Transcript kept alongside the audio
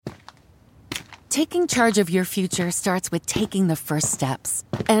Taking charge of your future starts with taking the first steps.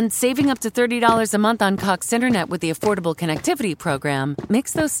 And saving up to $30 a month on Cox Internet with the Affordable Connectivity Program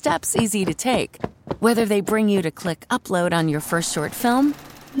makes those steps easy to take. Whether they bring you to click upload on your first short film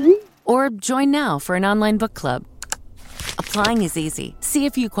or join now for an online book club. Applying is easy. See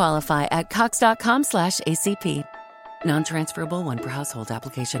if you qualify at cox.com/ACP. Non-transferable one per household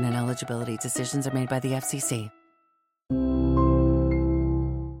application and eligibility decisions are made by the FCC.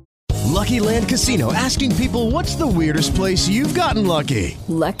 Lucky Land Casino, asking people, what's the weirdest place you've gotten lucky?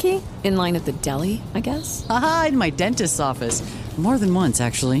 Lucky? In line at the deli, I guess? Aha, in my dentist's office. More than once,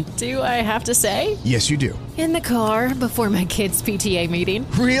 actually. Do I have to say? Yes, you do. In the car before my kids' PTA meeting.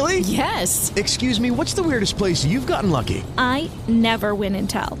 Really? Yes. Excuse me, what's the weirdest place you've gotten lucky? I never win and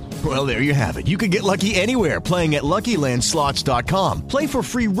tell. Well, there you have it. You can get lucky anywhere, playing at LuckyLandSlots.com. Play for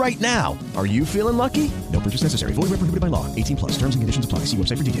free right now. Are you feeling lucky? No purchase necessary. Void where prohibited by law. 18+. Terms and conditions apply. See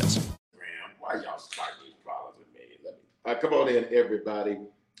website for details. Why y'all start these problems with me? Come on in, everybody.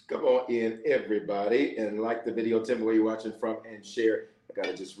 Come on in, everybody. And like the video, tell me where you're watching from and share. I got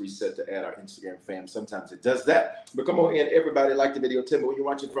to just reset to add our Instagram fam. Sometimes it does that. But come on in, everybody. Like the video, tell me where you're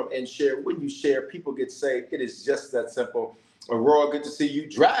watching from and share. When you share, people get saved. It is just that simple. Aurora, good to see you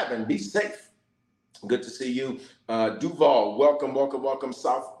driving. Be safe. Good to see you. Duval, welcome.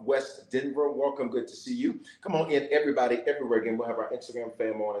 Southwest Denver, welcome. Good to see you. Come on in, everybody, everywhere. Again, we'll have our Instagram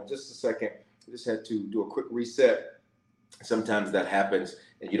fam on in just a second. I just had to do a quick reset. Sometimes that happens,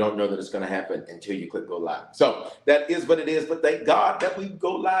 and you don't know that it's going to happen until you click go live. So that is what it is. But thank God that we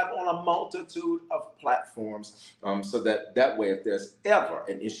go live on a multitude of platforms, so that way, if there's ever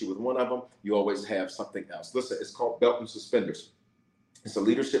an issue with one of them, you always have something else. Listen, it's called belt and suspenders. It's a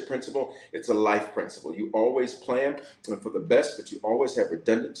leadership principle. It's a life principle. You always plan for the best, but you always have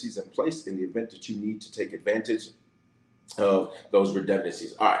redundancies in place in the event that you need to take advantage of those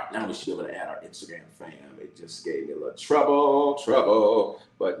redundancies. All right, now we should be able to add our Instagram fam. It just gave me a little trouble,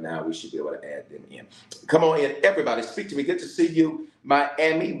 but now we should be able to add them in. Come on in, everybody. Speak to me. Good to see you.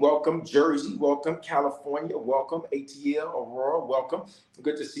 Miami, welcome. Jersey, welcome. California, welcome. ATL, Aurora, welcome.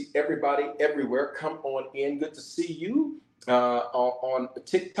 Good to see everybody everywhere. Come on in. Good to see you on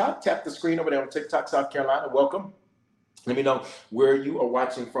TikTok. Tap the screen over there on TikTok, South Carolina. Welcome. Let me know where you are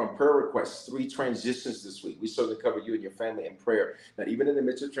watching from. Prayer requests, 3 transitions this week. We certainly cover you and your family in prayer, that even in the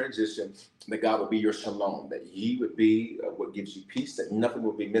midst of transition, that God would be your shalom, that He would be what gives you peace, that nothing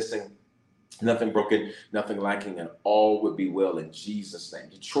will be missing, nothing broken, nothing lacking, and all would be well in Jesus' name.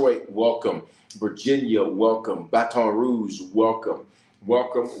 Detroit, welcome. Virginia, welcome. Baton Rouge, welcome.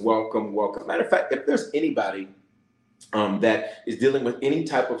 Welcome. Matter of fact, if there's anybody that is dealing with any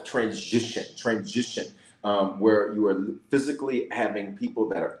type of transition, where you are physically having people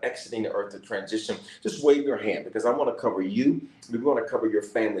that are exiting the earth to transition, just wave your hand, because I want to cover you. We want to cover your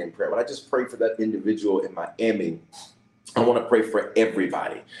family in prayer. When I just pray for that individual in Miami, I want to pray for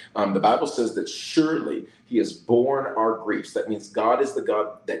everybody. The Bible says that surely He has borne our griefs. That means God is the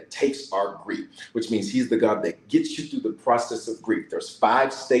God that takes our grief, which means He's the God that gets you through the process of grief. There's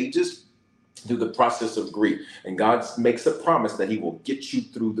 5 stages through the process of grief. And God makes a promise that He will get you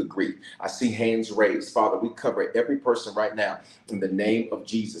through the grief. I see hands raised. Father, we cover every person right now in the name of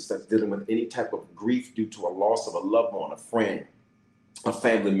Jesus that's dealing with any type of grief due to a loss of a loved one, a friend, a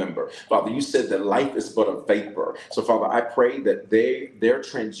family member. Father, you said that life is but a vapor. So Father, I pray that their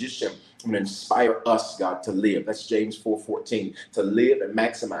transition will inspire us, God, to live. That's James 4:14, to live and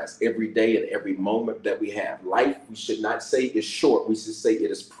maximize every day and every moment that we have. Life, we should not say is short. We should say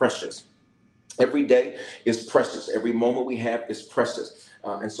it is precious. Every day is precious. Every moment we have is precious.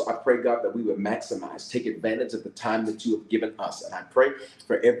 And so I pray, God, that we would maximize, take advantage of the time that you have given us. And I pray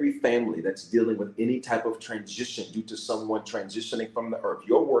for every family that's dealing with any type of transition due to someone transitioning from the earth.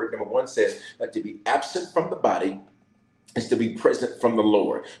 Your word, number 1, says that to be absent from the body is to be present from the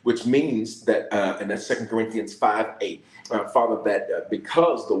Lord, which means that, and that's 2 Corinthians 5:8, Father, that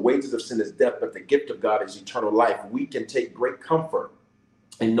because the wages of sin is death, but the gift of God is eternal life, we can take great comfort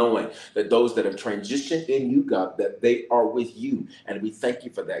and knowing that those that have transitioned in you, God, that they are with you. And we thank you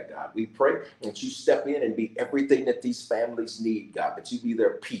for that, God. We pray that you step in and be everything that these families need, God, that you be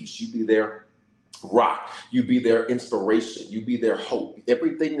their peace, you be their rock, you be their inspiration, you be their hope,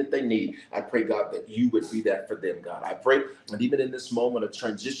 everything that they need. I pray, God, that you would be that for them, God. I pray that even in this moment of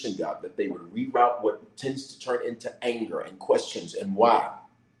transition, God, that they would reroute what tends to turn into anger and questions and why,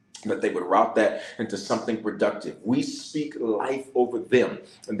 that they would route that into something productive. We speak life over them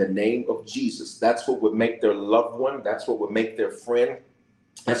in the name of Jesus. That's what would make their loved one, that's what would make their friend,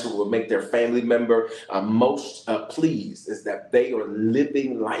 That's what will make their family member most pleased, is that they are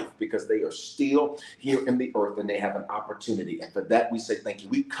living life because they are still here in the earth and they have an opportunity. And for that, we say thank you.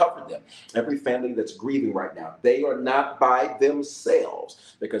 We cover them. Every family that's grieving right now, they are not by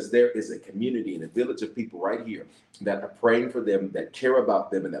themselves, because there is a community and a village of people right here that are praying for them, that care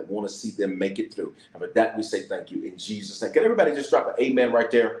about them, and that want to see them make it through. And for that, we say thank you in Jesus' name. Can everybody just drop an amen right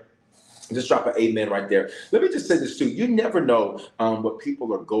there? Just drop an amen right there. Let me just say this too. You never know what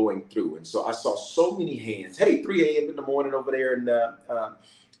people are going through. And so I saw so many hands. Hey, 3 a.m. in the morning over there in,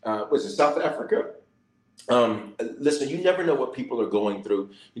 was it South Africa? Listen, you never know what people are going through.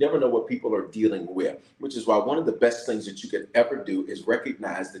 You never know what people are dealing with, which is why one of the best things that you could ever do is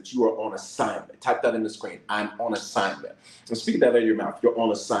recognize that you are on assignment. Type that in the screen. I'm on assignment. And speak that out of your mouth. You're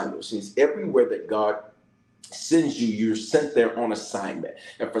on assignment, which means everywhere that God sends you, you're sent there on assignment.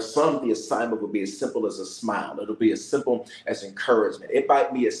 And for some, the assignment will be as simple as a smile. It'll be as simple as encouragement. It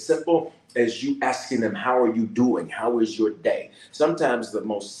might be as simple as you asking them, how are you doing? How is your day? Sometimes the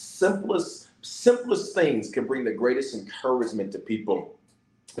most simplest things can bring the greatest encouragement to people,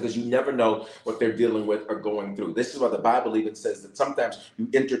 because you never know what they're dealing with or going through. This is why the Bible even says that sometimes you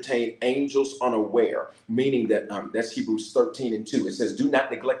entertain angels unaware, meaning that that's Hebrews 13:2. It says, do not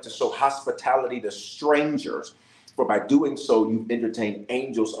neglect to show hospitality to strangers, for by doing so, you entertain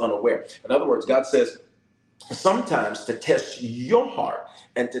angels unaware. In other words, God says, sometimes to test your heart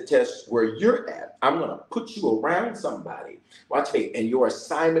and to test where you're at, I'm going to put you around somebody. Watch me. And your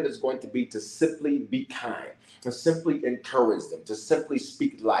assignment is going to be to simply be kind, to simply encourage them, to simply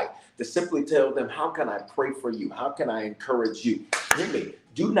speak life, to simply tell them, how can I pray for you? How can I encourage you? Hear me.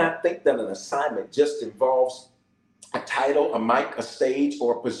 Do not think that an assignment just involves a title, a mic, a stage,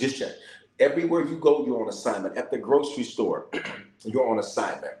 or a position. Everywhere you go, you're on assignment. At the grocery store, you're on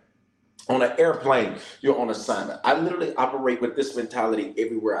assignment. On an airplane, you're on assignment. I literally operate with this mentality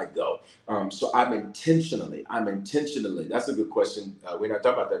everywhere I go. So I'm intentionally, that's a good question. We're not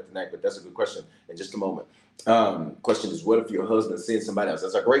talking about that tonight, but that's a good question in just a moment. Question is, what if your husband's seeing somebody else?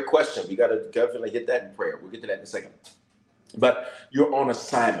 That's a great question. You got to definitely hit that in prayer. We'll get to that in a second. But you're on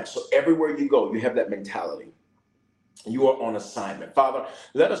assignment. So everywhere you go, you have that mentality. You are on assignment. Father,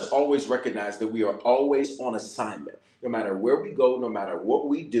 let us always recognize that we are always on assignment. No matter where we go, no matter what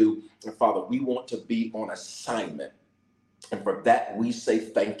we do, and Father, we want to be on assignment. And for that, we say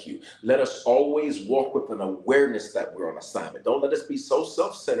thank you. Let us always walk with an awareness that we're on assignment. Don't let us be so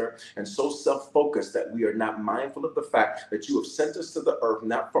self-centered and so self-focused that we are not mindful of the fact that you have sent us to the earth,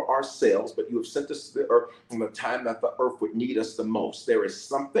 not for ourselves, but you have sent us to the earth from the time that the earth would need us the most. There is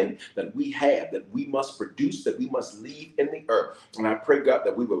something that we have that we must produce, that we must leave in the earth. And I pray, God,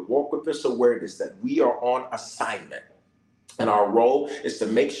 that we would walk with this awareness that we are on assignment. And our role is to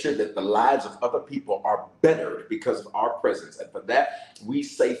make sure that the lives of other people are bettered because of our presence. And for that, we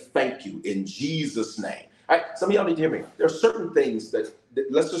say thank you in Jesus' name. All right, some of y'all need to hear me. There are certain things that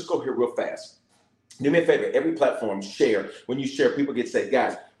let's just go here real fast. Do me a favor, every platform, share. When you share, people get saved.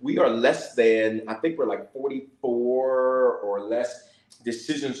 Guys, we are less than, I think we're like 44 or less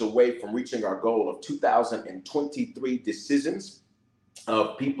decisions away from reaching our goal of 2023 decisions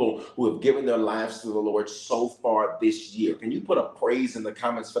of people who have given their lives to the Lord so far this year. Can you put a praise in the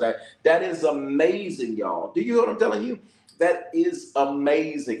comments for that? That is amazing, y'all. Do you know what I'm telling you? That is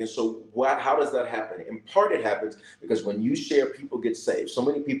amazing. And so how does that happen? In part, it happens because when you share, people get saved. So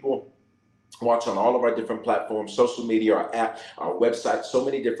many people watch on all of our different platforms, social media, our app, our website, so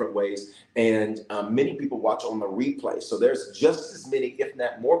many different ways. And many people watch on the replay. So there's just as many, if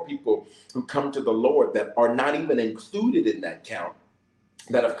not more people who come to the Lord that are not even included in that count,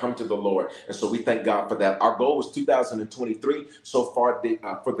 that have come to the Lord. And so we thank God for that. Our goal was 2023. So far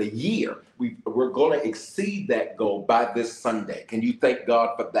for the year, we're going to exceed that goal by this Sunday. Can you thank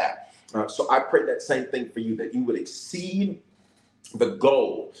God for that? So I pray that same thing for you, that you would exceed the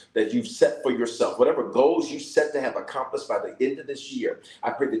goal that you've set for yourself. Whatever goals you set to have accomplished by the end of this year, I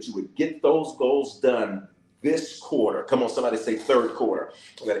pray that you would get those goals done this quarter. Come on, somebody say third quarter.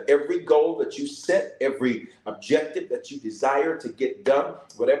 That every goal that you set, every objective that you desire to get done,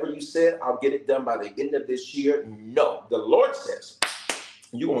 whatever you said, I'll get it done by the end of this year. No, the Lord says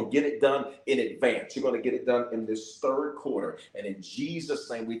you're going to get it done in advance. You're going to get it done in this third quarter. And in Jesus'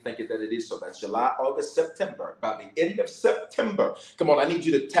 name, we think that it is so. That's July, August, September. By the end of September, come on, I need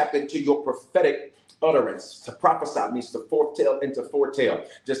you to tap into your prophetic utterance. To prophesy means to foretell into foretell.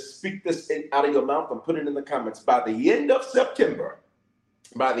 Just speak this out of your mouth and put it in the comments. By the end of September,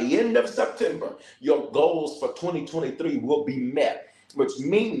 your goals for 2023 will be met, which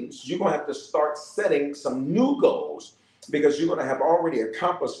means you're going to have to start setting some new goals because you're going to have already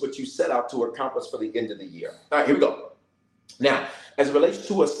accomplished what you set out to accomplish for the end of the year. All right, here we go. Now, as it relates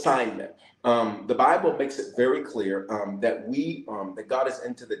to assignment, the Bible makes it very clear that God is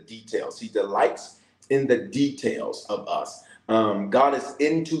into the details. He delights in the details of us. God is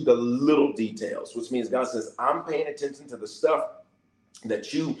into the little details, which means God says, I'm paying attention to the stuff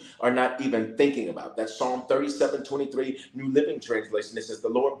that you are not even thinking about. That's Psalm 37:23, New Living Translation. It says, the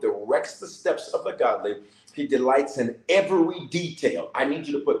Lord directs the steps of the godly. He delights in every detail. I need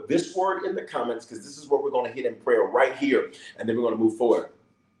you to put this word in the comments because this is what we're going to hit in prayer right here. And then we're going to move forward.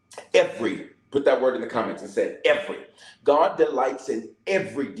 Every. Put that word in the comments and say every. God delights in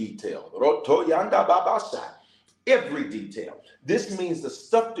every detail. Every detail. This means the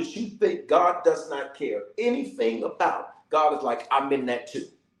stuff that you think God does not care anything about. God is like, I'm in that too.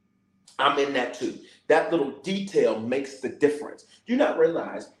 I'm in that too. That little detail makes the difference. Do you not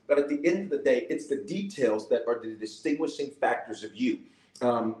realize that at the end of the day, it's the details that are the distinguishing factors of you?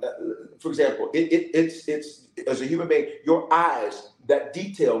 For example, it's as a human being, your eyes, that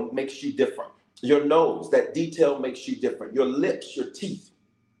detail makes you different. Your nose, that detail makes you different. Your lips, your teeth,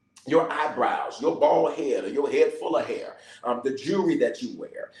 your eyebrows, your bald head or your head full of hair, the jewelry that you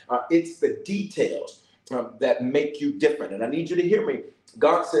wear. It's the details that make you different. And I need you to hear me.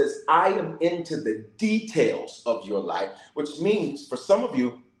 God says, I am into the details of your life, which means for some of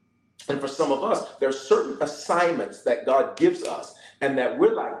you and for some of us, there are certain assignments that God gives us and that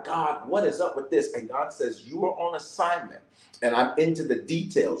we're like, God, what is up with this? And God says, you are on assignment. And I'm into the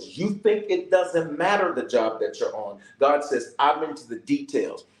details. You think it doesn't matter the job that you're on. God says, I'm into the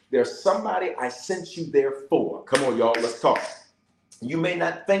details. There's somebody I sent you there for. Come on, y'all, let's talk. You may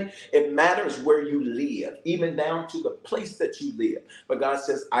not think it matters where you live, even down to the place that you live. But God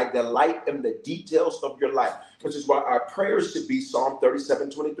says, I delight in the details of your life, which is why our prayers should be Psalm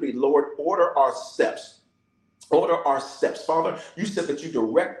 37:23. Lord, order our steps. Order our steps. Father, you said that you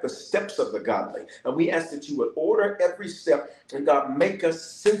direct the steps of the godly. And we ask that you would order every step. And God, make us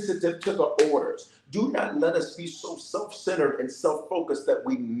sensitive to the orders. Do not let us be so self-centered and self-focused that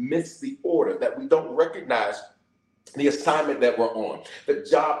we miss the order, that we don't recognize the assignment that we're on, the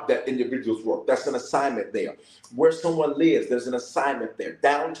job that individuals work. That's an assignment there. Where someone lives, there's an assignment there.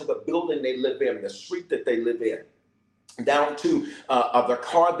 Down to the building they live in, the street that they live in. Down to the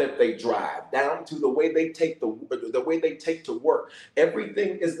car that they drive, down to the way they take the way they take to work.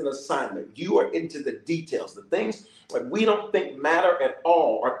 Everything is an assignment. You are into the details. The things that we don't think matter at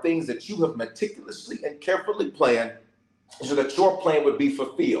all are things that you have meticulously and carefully planned so that your plan would be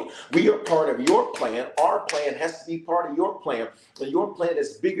fulfilled. We are part of your plan. Our plan has to be part of your plan. And your plan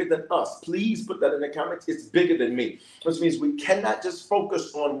is bigger than us. Please put that in the comments. It's bigger than me. Which means we cannot just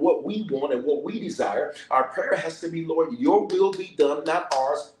focus on what we want and what we desire. Our prayer has to be, Lord, your will be done, not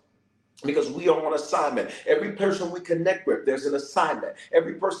ours. Because we are on assignment. Every person we connect with, there's an assignment.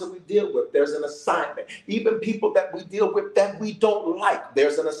 Every person we deal with, there's an assignment. Even people that we deal with that we don't like,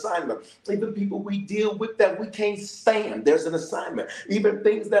 there's an assignment. Even people we deal with that we can't stand, there's an assignment. Even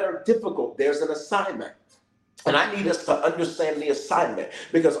things that are difficult, there's an assignment. And I need us to understand the assignment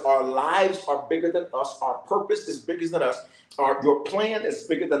because our lives are bigger than us. Our purpose is bigger than us. Your plan is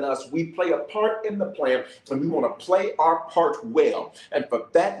bigger than us. We play a part in the plan and we want to play our part well. And for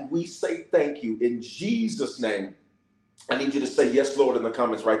that, we say thank you. In Jesus' name, I need you to say yes, Lord, in the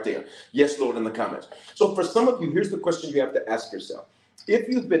comments right there. Yes, Lord, in the comments. So for some of you, here's the question you have to ask yourself. If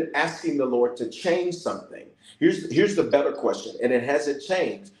you've been asking the Lord to change something, here's the better question, and it hasn't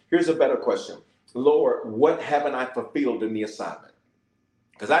changed. Here's a better question. Lord, what haven't I fulfilled in the assignment?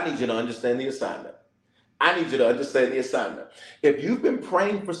 Because I need you to understand the assignment. I need you to understand the assignment. If you've been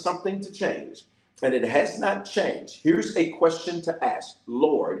praying for something to change and it has not changed, here's a question to ask.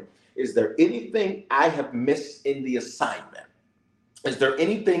 Lord, is there anything I have missed in the assignment? Is there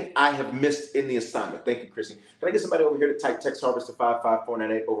anything I have missed in the assignment? Thank you, Chrissy. Can I get somebody over here to type text harvest to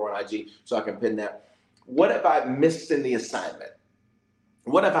 55498 over on IG so I can pin that? What have I missed in the assignment?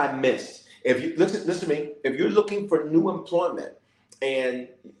 What have I missed? If you listen to me, if you're looking for new employment and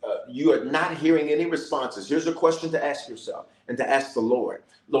you are not hearing any responses, here's a question to ask yourself and to ask the Lord.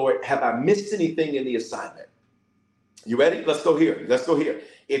 Lord, have I missed anything in the assignment? You ready? Let's go here. Let's go here.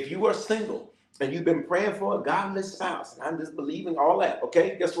 If you are single and you've been praying for a godless spouse, and I'm just believing all that,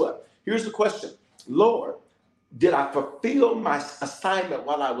 okay? Guess what? Here's the question. Lord, did I fulfill my assignment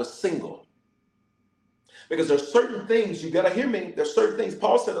while I was single? Because there's certain things, you got to hear me, there's certain things,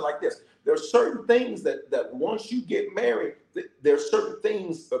 Paul said it like this, there's certain things that once you get married, there's certain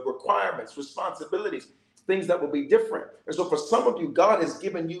things, requirements, responsibilities, things that will be different. And so for some of you, God has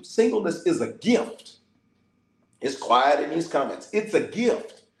given you, singleness is a gift. It's quiet in these comments. It's a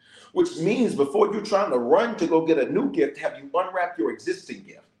gift, which means before you're trying to run to go get a new gift, have you unwrapped your existing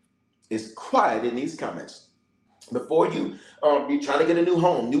gift? It's quiet in these comments. Before you be trying to get a new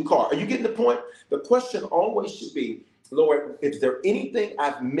home, new car. Are you getting the point? The question always should be, Lord, is there anything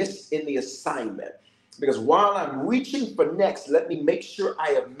I've missed in the assignment? Because while I'm reaching for next, let me make sure I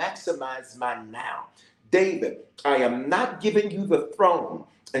have maximized my now. David, I am not giving you the throne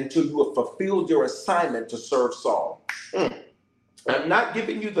until you have fulfilled your assignment to serve Saul. I'm not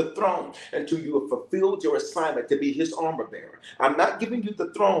giving you the throne until you have fulfilled your assignment to be his armor bearer. I'm not giving you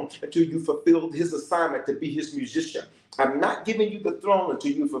the throne until you fulfilled his assignment to be his musician. I'm not giving you the throne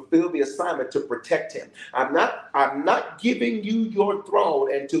until you fulfill the assignment to protect him. I'm not giving you your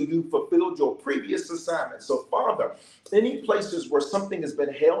throne until you fulfilled your previous assignment. So, Father, any places where something has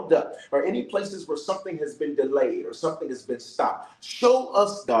been held up, or any places where something has been delayed, or something has been stopped, show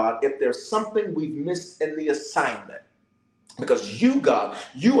us, God, if there's something we've missed in the assignment. Because you, God,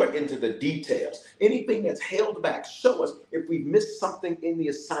 you are into the details. Anything that's held back, show us if we missed something in the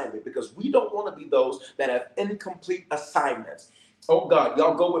assignment, because we don't want to be those that have incomplete assignments. Oh God,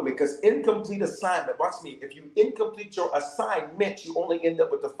 y'all go with me, because incomplete assignment, watch me, if you incomplete your assignment, you only end up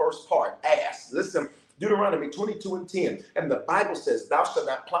with the first part, ass. Listen, Deuteronomy 22:10, and the Bible says, thou shalt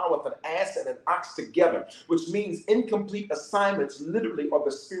not plow with an ass and an ox together, which means incomplete assignments literally are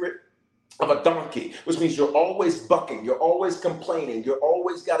the spirit of a donkey, which means you're always bucking, you're always complaining, you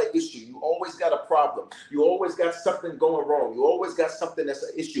always got an issue, you always got a problem, you always got something going wrong, you always got something that's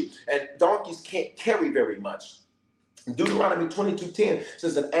an issue, and donkeys can't carry very much. Deuteronomy 22:10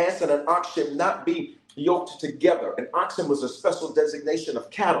 says an ass and an ox should not be yoked together. An oxen was a special designation of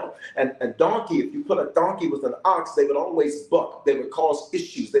cattle. And a donkey, if you put a donkey with an ox, they would always buck. They would cause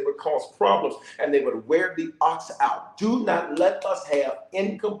issues. They would cause problems. And they would wear the ox out. Do not let us have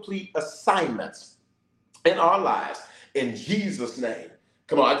incomplete assignments in our lives. In Jesus' name.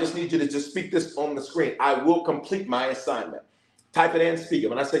 Come on, I just need you to just speak this on the screen. I will complete my assignment. Type it and speak it.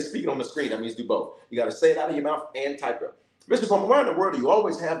 When I say speak it on the screen, that means do both. You got to say it out of your mouth and type it. Mr. Foreman, why in the world do you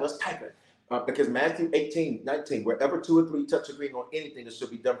always have us typing? Because Matthew 18:19, wherever 2 or 3 touch agreeing on anything, it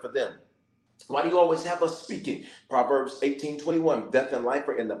should be done for them. Why do you always have us speaking? Proverbs 18:21, death and life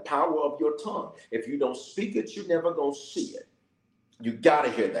are in the power of your tongue. If you don't speak it, you're never going to see it. You got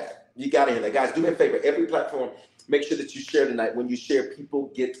to hear that. You got to hear that. Guys, do me a favor. Every platform, make sure that you share tonight. When you share,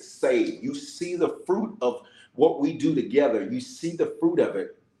 people get saved. You see the fruit of what we do together. You see the fruit of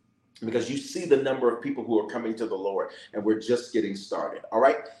it because you see the number of people who are coming to the Lord, and we're just getting started. All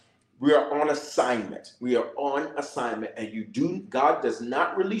right? We are on assignment. We are on assignment, and God does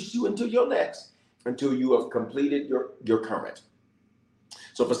not release you into your next until you have completed your current.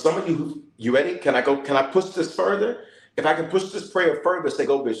 So for some of you ready? Can I push this further? If I can push this prayer further, say,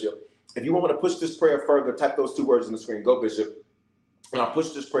 go, Bishop. If you want me to push this prayer further, type those 2 words on the screen, go, Bishop. And I'll push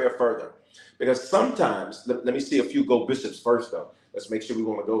this prayer further. Because sometimes, let me see a few go bishops first, though. Let's make sure we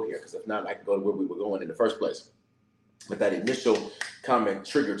want to go here, because if not, I can go to where we were going in the first place. But that initial comment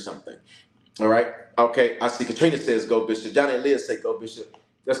triggered something. All right. Okay. I see Katrina says, go, Bishop. Johnny and Liz say, go, Bishop.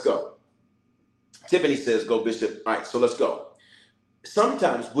 Let's go. Tiffany says, go, Bishop. All right. So let's go.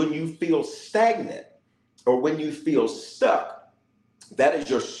 Sometimes when you feel stagnant or when you feel stuck, that is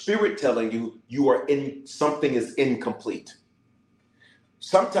your spirit telling you are in something is incomplete.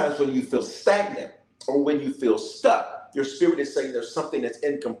 Sometimes when you feel stagnant or when you feel stuck, your spirit is saying there's something that's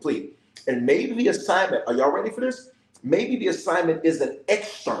incomplete. And maybe the assignment, are y'all ready for this? Maybe the assignment isn't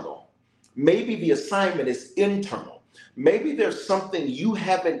external. Maybe the assignment is internal. Maybe there's something you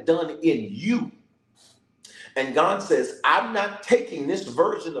haven't done in you. And God says, I'm not taking this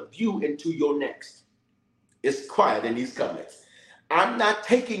version of you into your next. It's quiet in these comments. I'm not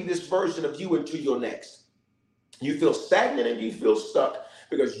taking this version of you into your next. You feel stagnant and you feel stuck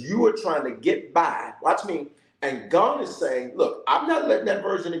because you are trying to get by. Watch me. And God is saying, look, I'm not letting that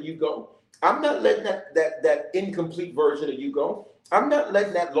version of you go. I'm not letting that incomplete version of you go. I'm not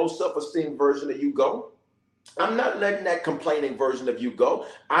letting that low self-esteem version of you go. I'm not letting that complaining version of you go.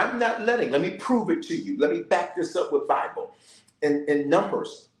 I'm not letting. Let me prove it to you. Let me back this up with Bible. In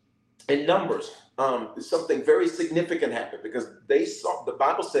Numbers, something very significant happened because the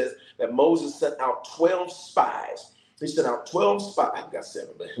Bible says that Moses sent out 12 spies. He sent out 12 spies. I've got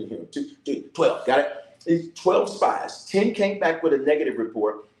 7, but 12. Got it? 12 spies. 10 came back with a negative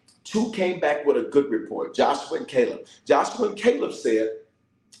report. 2 came back with a good report, Joshua and Caleb. Joshua and Caleb said,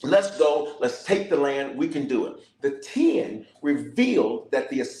 let's go, let's take the land, we can do it. The 10 revealed that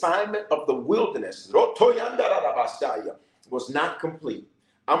the assignment of the wilderness was not complete.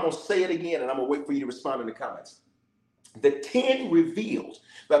 I'm going to say it again, and I'm going to wait for you to respond in the comments. The 10 revealed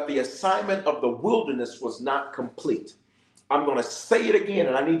that the assignment of the wilderness was not complete. I'm going to say it again,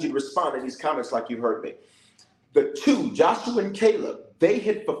 and I need you to respond in these comments like you heard me. The 2, Joshua and Caleb, they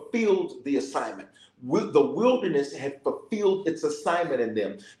had fulfilled the assignment. The wilderness had fulfilled its assignment in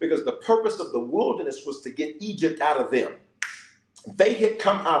them, because the purpose of the wilderness was to get Egypt out of them. They had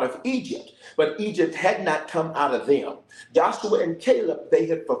come out of Egypt, but Egypt had not come out of them. Joshua and Caleb, they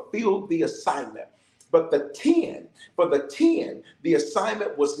had fulfilled the assignment. But for the 10, the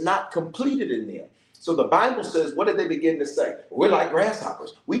assignment was not completed in them. So the Bible says, what did they begin to say? We're like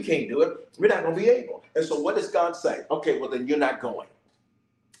grasshoppers. We can't do it. We're not going to be able. And so what does God say? Okay, well, then you're not going.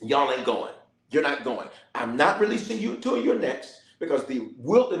 Y'all ain't going. You're not going. I'm not releasing you until you're next, because the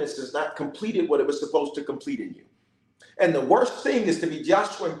wilderness has not completed what it was supposed to complete in you. And the worst thing is to be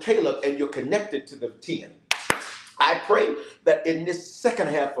Joshua and Caleb and you're connected to the 10. I pray that in this second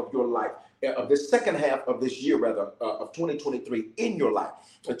half of your life, of this second half of this year, rather, of 2023 in your life,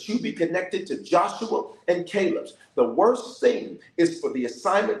 that you be connected to Joshua and Caleb's. The worst thing is for the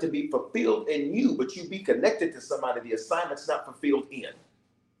assignment to be fulfilled in you, but you be connected to somebody the assignment's not fulfilled in.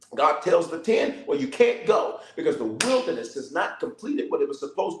 God tells the 10, well, you can't go because the wilderness has not completed what it was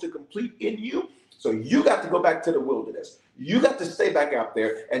supposed to complete in you. So you got to go back to the wilderness. You got to stay back out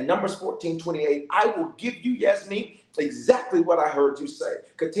there. And Numbers 14:28, I will give you, Yasmin, exactly what I heard you say.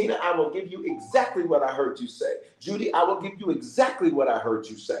 Katina, I will give you exactly what I heard you say. Judy, I will give you exactly what I heard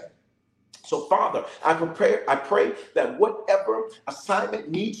you say. So, Father, I pray that whatever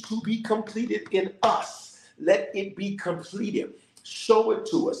assignment needs to be completed in us, let it be completed. Show it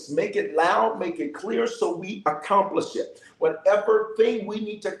to us. Make it loud, make it clear so we accomplish it. Whatever thing we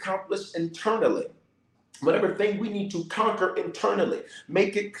need to accomplish internally, whatever thing we need to conquer internally,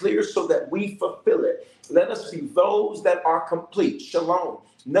 make it clear so that we fulfill it. Let us be those that are complete. Shalom.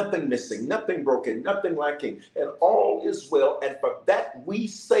 Nothing missing, nothing broken, nothing lacking, and all is well. And for that we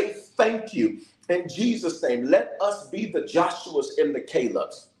say thank you. In Jesus' name, let us be the Joshuas and the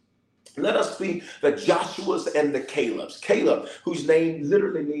Calebs. Let us be the Joshuas and the Calebs. Caleb, whose name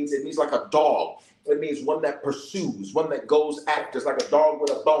literally means like a dog. It means one that pursues, one that goes after. It's like a dog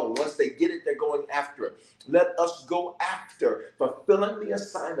with a bone. Once they get it, they're going after it. Let us go after fulfilling the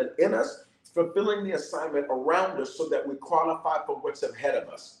assignment in us, fulfilling the assignment around us so that we qualify for what's ahead of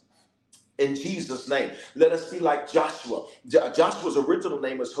us. In Jesus' name, let us be like Joshua. Joshua's original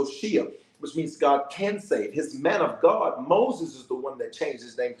name is Hoshea, which means God can save. His man of God, Moses, is the one that changed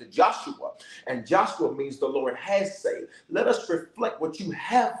his name to Joshua. And Joshua means the Lord has saved. Let us reflect what you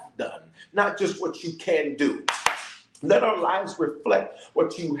have done, not just what you can do. Let our lives reflect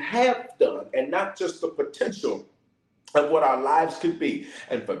what you have done and not just the potential of what our lives could be.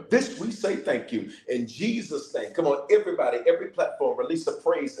 And for this, we say thank you. In Jesus' name. Come on, everybody, every platform, release a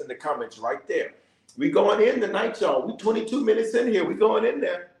praise in the comments right there. We going in tonight, y'all. We 22 minutes in here. We going in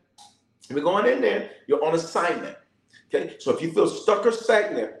there. We're going in there. You're on assignment. Okay. So if you feel stuck or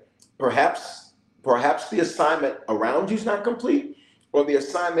stagnant, perhaps the assignment around you is not complete, or the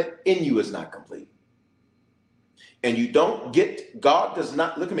assignment in you is not complete. And you don't get, God does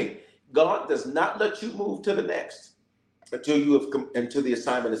not, look at me, God does not let you move to the next until the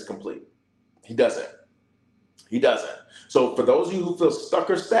assignment is complete. He doesn't. He doesn't. So for those of you who feel stuck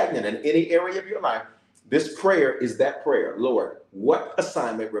or stagnant in any area of your life, this prayer is that prayer. Lord, what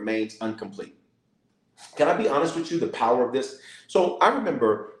assignment remains incomplete? Can I be honest with you, the power of this? So I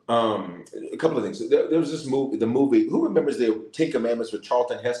remember a couple of things. There was this movie, who remembers the 10 Commandments with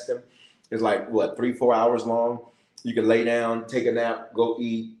Charlton Heston? It's like, 3-4 hours long. You can lay down, take a nap, go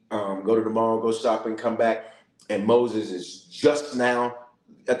eat, go to the mall, go shopping, come back. And Moses is just now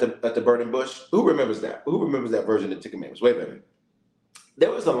at the burning bush. Who remembers that? Who remembers that version of the 10 Commandments? Wait a minute.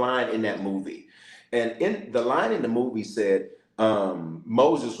 There was a line in that movie. And in the line in the movie said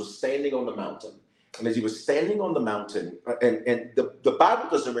Moses was standing on the mountain. And as he was standing on the mountain, and the Bible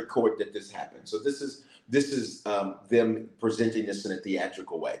doesn't record that this happened. So this is them presenting this in a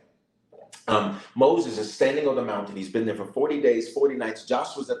theatrical way. Moses is standing on the mountain. He's been there for 40 days, 40 nights.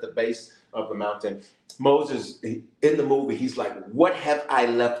 Joshua's at the base of the mountain. Moses, in the movie, he's like, what have I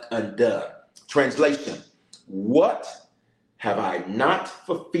left undone? Translation, what have I not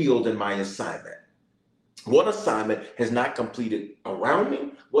fulfilled in my assignment? What assignment has not completed around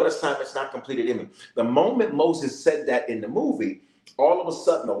me? What assignment's not completed in me? The moment Moses said that in the movie, all of a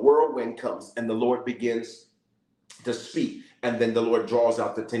sudden a whirlwind comes and the Lord begins to speak. And then the Lord draws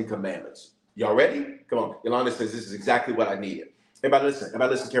out the 10 Commandments. Y'all ready? Come on. Yolanda says this is exactly what I needed. Everybody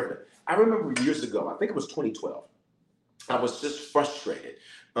listen carefully. I remember years ago, I think it was 2012. I was just frustrated.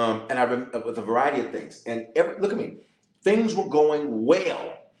 And I remember with a variety of things. And look at me. Things were going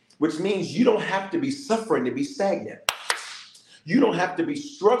well, which means you don't have to be suffering to be stagnant. You don't have to be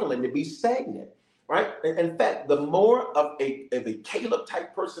struggling to be stagnant, right? In fact, the more of a Caleb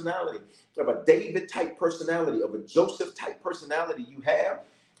type personality, of a David type personality, of a Joseph type personality you have,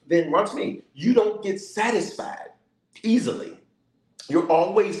 then watch me, you don't get satisfied easily. You're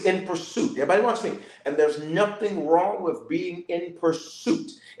always in pursuit. Everybody watch me. And there's nothing wrong with being in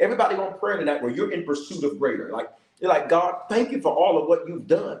pursuit. Everybody on prayer tonight where you're in pursuit of greater. Like, you're like, God, thank you for all of what you've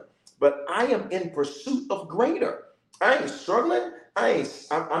done. But I am in pursuit of greater. I ain't struggling.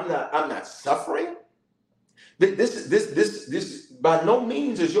 I'm not suffering. This by no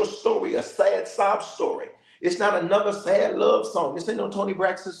means is your story a sad sob story. It's not another sad love song. This ain't no Tony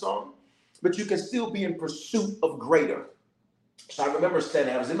Braxton song. But you can still be in pursuit of greater. So I remember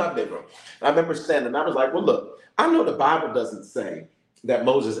standing, I was in my bedroom. I remember standing, and I was like, well, look, I know the Bible doesn't say that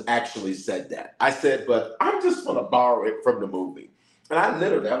Moses actually said that. I said, but I'm just going to borrow it from the movie. And I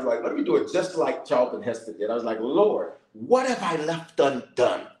was like, let me do it just like Charlton Heston did. I was like, Lord, what have I left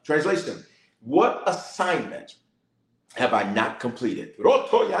undone? Translation, what assignment have I not completed? What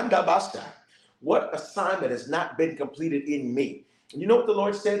assignment has not been completed in me? And you know what the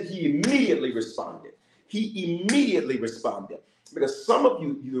Lord said? He immediately responded. He immediately responded. Because some of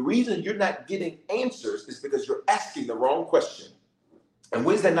you, the reason you're not getting answers is because you're asking the wrong question. And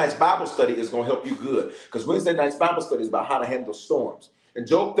Wednesday night's Bible study is going to help you good. Because Wednesday night's Bible study is about how to handle storms. In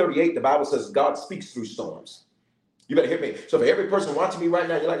Job 38, the Bible says God speaks through storms. You better hear me. So for every person watching me right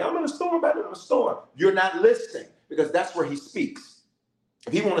now, you're like, I'm in a storm, I'm in a storm. You're not listening because that's where he speaks.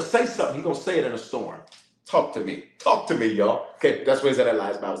 If he want to say something, he's going to say it in a storm. Talk to me. Talk to me, y'all. Okay, that's Wednesday Night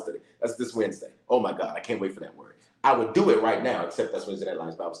Lives Bible Study. That's this Wednesday. Oh, my God. I can't wait for that word. I would do it right now, except that's Wednesday Night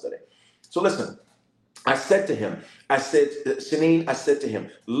Lives Bible Study. So listen, I said to him, Shanine, I said to him,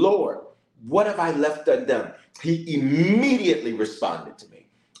 Lord, what have I left undone? He immediately responded to me.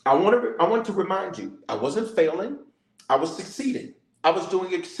 I want to remind you, I wasn't failing. I was succeeding. I was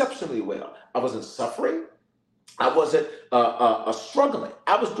doing exceptionally well. I wasn't suffering. I wasn't struggling.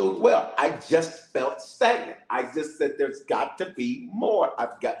 I was doing well. I just felt stagnant. I just said, there's got to be more.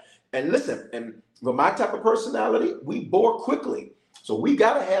 And listen, and for my type of personality, we bore quickly. So we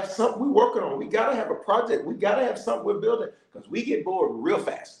got to have something we're working on. We got to have a project. We got to have something we're building because we get bored real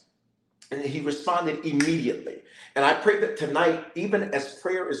fast. And he responded immediately. And I pray that tonight, even as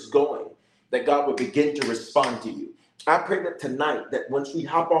prayer is going, that God will begin to respond to you. I pray that tonight, that once we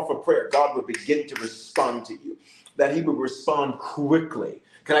hop off of prayer, God will begin to respond to you, that he will respond quickly.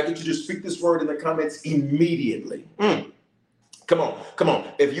 Can I get you to speak this word in the comments immediately? Come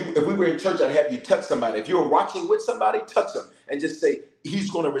on. If we were in church, I'd have you touch somebody. If you were watching with somebody, touch them and just say,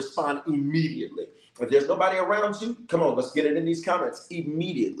 he's going to respond immediately. If there's nobody around you, come on, let's get it in these comments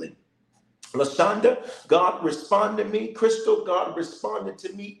immediately. LaShonda, God responded to me. Crystal, God responded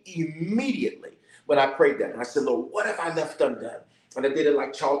to me immediately when I prayed that. And I said, Lord, what have I left undone? And I did it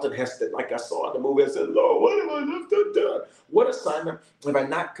like Charlton Heston, like I saw in the movie. I said, Lord, what have I left undone? What assignment have I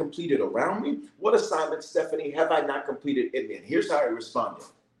not completed around me? What assignment, Stephanie, have I not completed in me? And here's how he responded.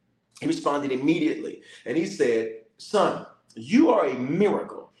 He responded immediately. And he said, son, you are a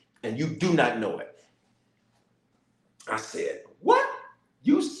miracle, and you do not know it. I said, what?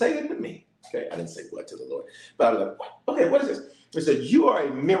 You say it to me? Okay, I didn't say what to the Lord. But I was like, okay, what is this? He said, you are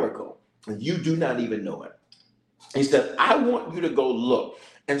a miracle, and you do not even know it. He said, I want you to go look.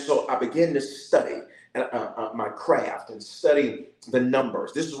 And so I began to study my craft and study the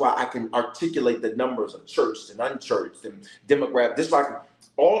numbers. This is why I can articulate the numbers of churched and unchurched and demographic. This is why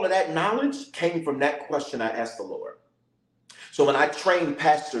all of that knowledge came from that question I asked the Lord. So when I train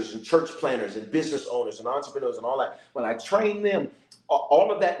pastors and church planners and business owners and entrepreneurs and all that, when I train them,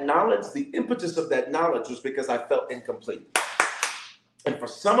 all of that knowledge, the impetus of that knowledge was because I felt incomplete. And for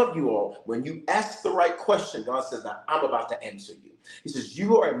some of you all, when you ask the right question, God says, now I'm about to answer you. He says,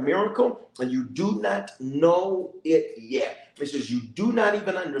 you are a miracle and you do not know it yet. He says, you do not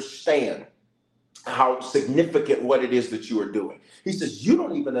even understand how significant what it is that you are doing. He says, you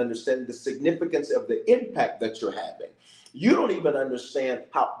don't even understand the significance of the impact that you're having. You don't even understand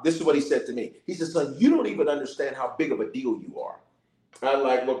how, this is what he said to me. He said, son, you don't even understand how big of a deal you are. I'm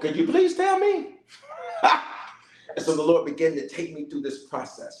like, well, could you please tell me? And so the Lord began to take me through this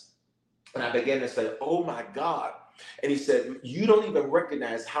process. And I began to say, oh my God. And he said, you don't even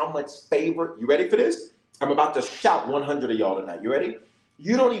recognize how much favor, you ready for this? I'm about to shout 100 of y'all tonight. You ready?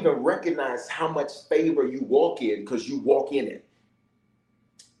 You don't even recognize how much favor you walk in because you walk in it.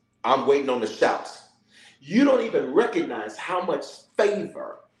 I'm waiting on the shouts. You don't even recognize how much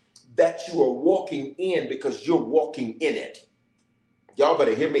favor that you are walking in because you're walking in it. Y'all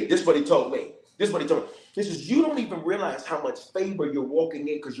better hear me. This is what he told me. This is what he told me. He says, you don't even realize how much favor you're walking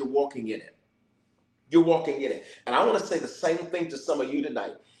in because you're walking in it. You're walking in it. And I want to say the same thing to some of you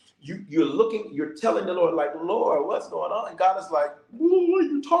tonight. You're telling the Lord, like, Lord, what's going on? And God is like, what are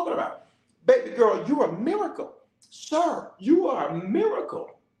you talking about? Baby girl, you're a miracle. Sir, you are a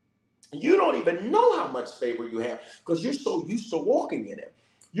miracle. You don't even know how much favor you have because you're so used to walking in it.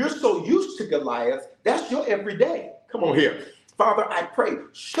 You're so used to Goliath. That's your everyday. Come on here. Father, I pray,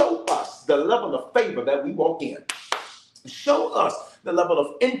 show us the level of favor that we walk in. Show us the level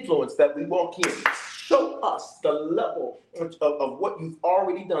of influence that we walk in. Show us the level of what you've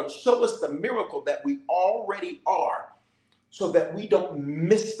already done. Show us the miracle that we already are so that we don't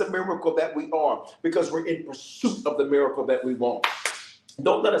miss the miracle that we are because we're in pursuit of the miracle that we want.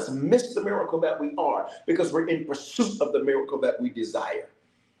 Don't let us miss the miracle that we are because we're in pursuit of the miracle that we desire.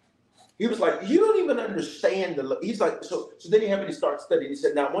 He was like, you don't even understand he's like, so then he had me to start studying. He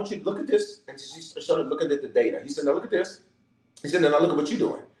said, now I want you to look at this. And he started looking at the data. He said, now look at this. He said, now look at what you're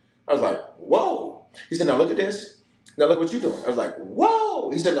doing. I was like, whoa. He said, now look at this. Now look what you're doing. I was like, whoa.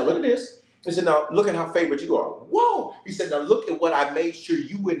 He said, now look at this. He said, now look at how favored you are. Whoa. He said, now look at what I made sure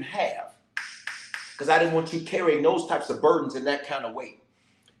you wouldn't have. Because I didn't want you carrying those types of burdens in that kind of weight.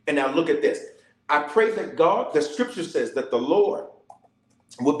 And now look at this. I pray that God, the scripture says that the Lord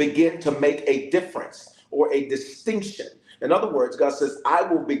will begin to make a difference or a distinction. In other words, God says, I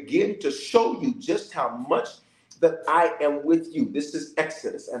will begin to show you just how much that I am with you. This is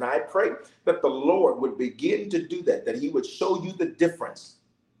Exodus. And I pray that the Lord would begin to do that he would show you the difference.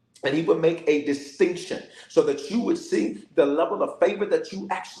 And he would make a distinction so that you would see the level of favor that you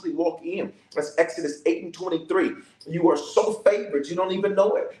actually walk in. That's Exodus 8:23. You are so favored, you don't even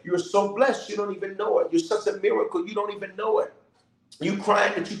know it. You're so blessed, you don't even know it. You're such a miracle, you don't even know it. You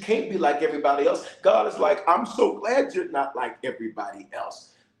crying that you can't be like everybody else. God is like, I'm so glad you're not like everybody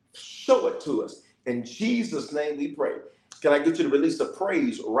else. Show it to us. In Jesus' name we pray. Can I get you to release a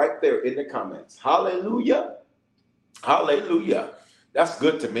praise right there in the comments? Hallelujah. Hallelujah. That's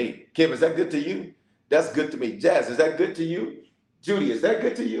good to me. Kim, is that good to you? That's good to me. Jazz, is that good to you? Judy, is that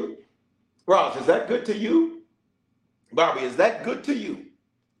good to you? Ross, is that good to you? Bobby, is that good to you?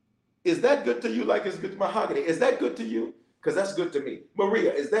 Is that good to you like it's good to Mahogany? Is that good to you? Because that's good to me.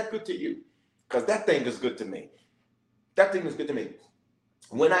 Maria, is that good to you? Because that thing is good to me. That thing is good to me.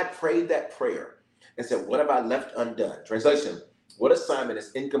 When I prayed that prayer and said, what have I left undone? Translation, what assignment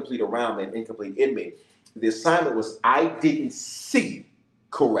is incomplete around me and incomplete in me? The assignment was I didn't see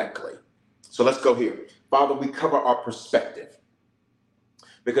correctly. So let's go here. Father, we cover our perspective.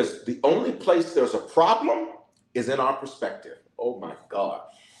 Because the only place there's a problem is in our perspective. Oh my God.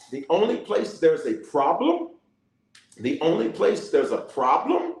 The only place there's a problem,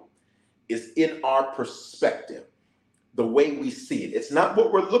 is in our perspective. The way we see it. It's not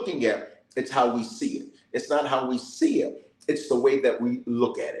what we're looking at, it's how we see it. It's not how we see it, it's the way that we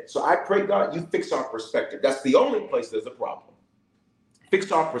look at it. So I pray, God, you fix our perspective. That's the only place there's a problem.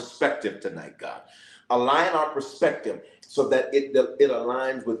 Fix our perspective tonight, God. Align our perspective so that it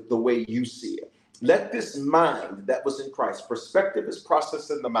aligns with the way you see it. Let this mind that was in Christ, perspective is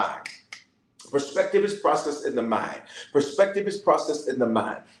processed in the mind. Perspective is processed in the mind. Perspective is processed in the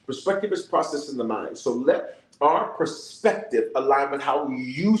mind. Perspective is processed in the mind. So let our perspective align with how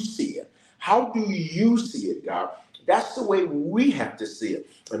you see it. How do you see it, God? That's the way we have to see it.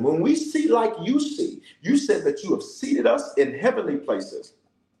 And when we see like you see, you said that you have seated us in heavenly places.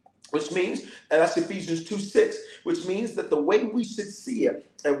 Which means, and that's Ephesians 2:6, which means that the way we should see it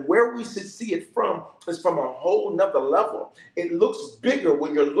and where we should see it from is from a whole nother level. It looks bigger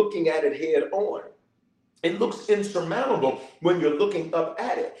when you're looking at it head on. It looks insurmountable when you're looking up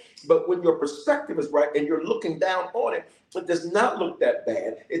at it. But when your perspective is right and you're looking down on it, it does not look that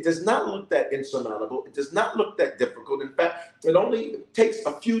bad. It does not look that insurmountable. It does not look that difficult. In fact, it only takes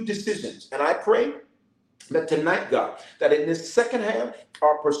a few decisions. And I pray that tonight, God, that in this second half,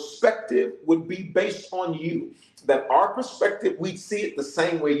 our perspective would be based on you. That our perspective, we'd see it the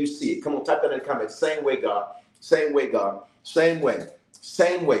same way you see it. Come on, type that in the comments. Same way, God. Same way, God. Same way.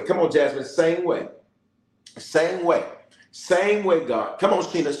 Same way. Come on, Jasmine. Same way. Same way. Same way, God. Come on,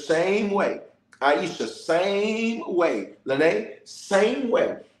 Sheena. Same way. Aisha. Same way. Lene. Same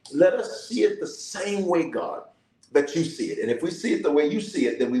way. Let us see it the same way, God, that you see it. And if we see it the way you see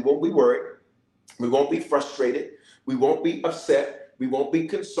it, then we won't be worried. We won't be frustrated. We won't be upset. We won't be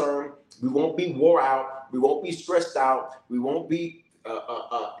concerned. We won't be wore out. We won't be stressed out. We won't be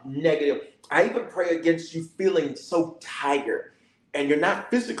negative. I even pray against you feeling so tired and you're not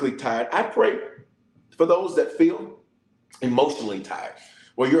physically tired. I pray for those that feel emotionally tired,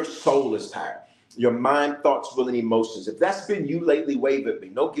 where your soul is tired, your mind, thoughts, will, and emotions. If that's been you lately, wave at me.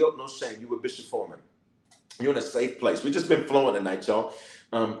 No guilt, no shame. You with Bishop Foreman. You're in a safe place. We've just been flowing tonight, y'all.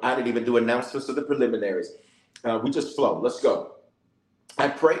 I didn't even do announcements of the preliminaries. We just flow. Let's go. I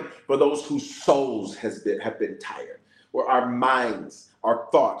pray for those whose souls have been tired, where our minds, our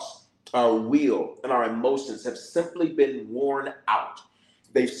thoughts, our will, and our emotions have simply been worn out.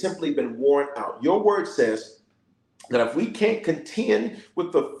 They've simply been worn out. Your word says that if we can't contend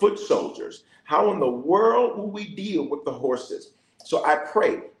with the foot soldiers, how in the world will we deal with the horses? So I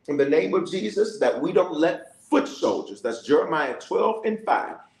pray in the name of Jesus that we don't let foot soldiers, that's Jeremiah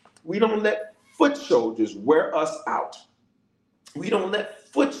 12:5, we don't let foot soldiers wear us out. We don't let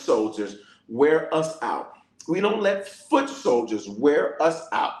foot soldiers wear us out. We don't let foot soldiers wear us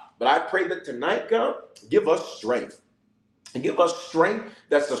out. But I pray that tonight, God, give us strength. And give us strength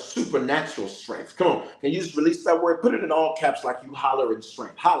that's a supernatural strength. Come on, can you just release that word? Put it in all caps like you holler in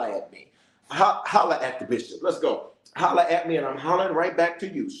strength. Holler at me. Holler at the bishop. Let's go. Holler at me, and I'm hollering right back to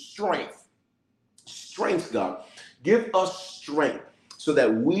you. Strength. Strength, God. Give us strength so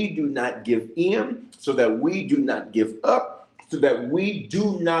that we do not give in, so that we do not give up, so that we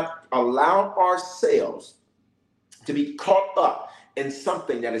do not allow ourselves to be caught up in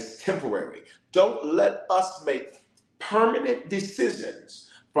something that is temporary. Don't let us make permanent decisions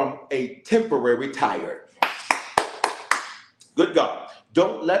from a temporary tired. Good God.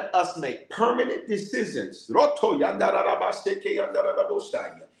 Don't let us make permanent decisions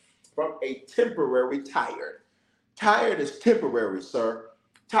from a temporary tired. Tired is temporary, sir.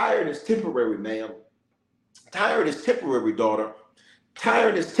 Tired is temporary, ma'am. Tired is temporary, daughter.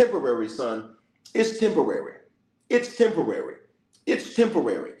 Tired is temporary, son. It's temporary. It's temporary. It's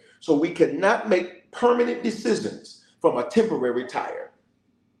temporary. So we cannot make permanent decisions from a temporary tired.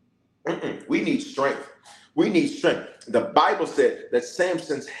 We need strength. We need strength. The Bible said that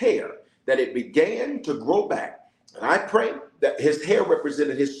Samson's hair, that it began to grow back. And I pray that his hair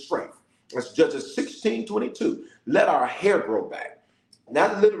represented his strength. That's Judges 16:22. Let our hair grow back.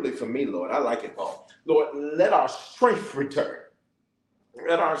 Not literally for me, Lord. I like it, Paul. Lord, let our strength return.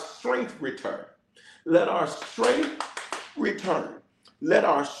 Let our strength return. Let our strength return. Let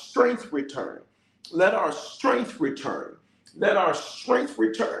our strength return. Let our strength return. Let our strength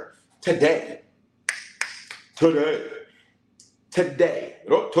return today. Today. Today.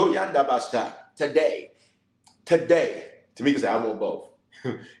 Today. Today. Tamika said, I want both.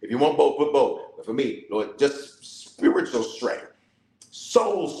 If you want both, put both. But for me, Lord, just spiritual strength,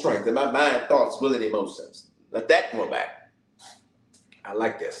 soul strength, and my mind, thoughts, will, and emotions. Let that go back. I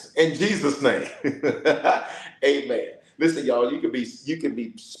like this. In Jesus' name. Amen. Listen, y'all, you can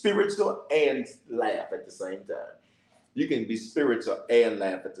be spiritual and laugh at the same time. You can be spiritual and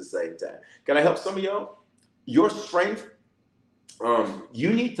laugh at the same time. Can I help some of y'all? Your strength,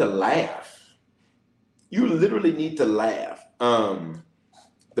 you need to laugh. You literally need to laugh.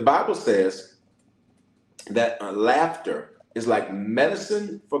 The Bible says that laughter is like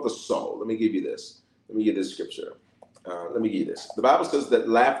medicine for the soul. Let me give you this. Let me give this scripture. Let me give you this. The Bible says that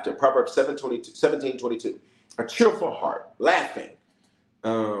laughter, Proverbs 17:22, a cheerful heart, laughing,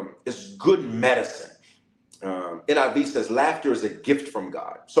 is good medicine. NIV says laughter is a gift from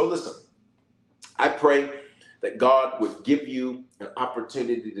God. So listen, I pray that God would give you an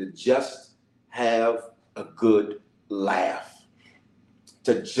opportunity to just have a good laugh.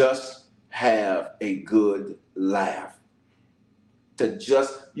 To just have a good laugh.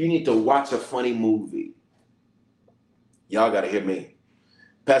 You need to watch a funny movie. Y'all got to hear me.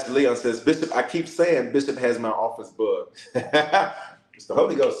 Pastor Leon says, Bishop, I keep saying Bishop has my office bug. It's the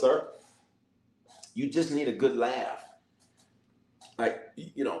Holy Ghost, sir. You just need a good laugh.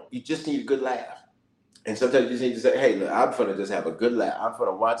 You just need a good laugh. And sometimes you just need to say, hey, look, I'm going to just have a good laugh. I'm going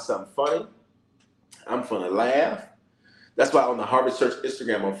to watch something funny. I'm going to laugh. That's why on the Harvest Church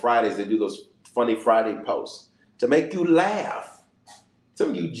Instagram on Fridays, they do those funny Friday posts to make you laugh. Some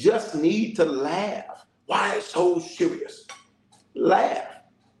of you just need to laugh. Why so serious? Laugh.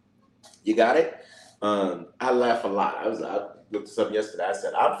 You got it? I laugh a lot. I looked at something yesterday. I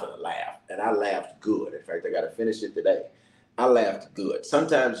said, I'm going to laugh. And I laughed good. In fact, I got to finish it today. I laughed good.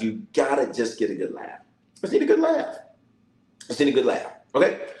 Sometimes you got to just get a good laugh. Let's need a good laugh. Let's need a good laugh.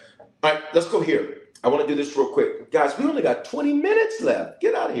 Okay? All right, let's go here. I want to do this real quick. Guys, we only got 20 minutes left.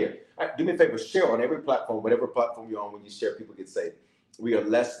 Get out of here. All right, do me a favor. Share on every platform, whatever platform you're on. When you share, people get saved. We are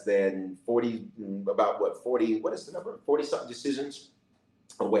less than 40, what is the number? 40-something decisions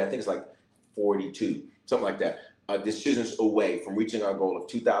away. I think it's like 42, something like that. Decisions away from reaching our goal of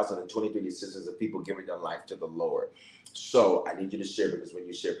 2,023 decisions of people giving their life to the Lord. So I need you to share, because when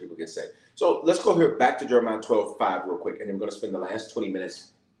you share, people get saved. So let's go here back to Jeremiah 12:5 real quick, and then we're going to spend the last 20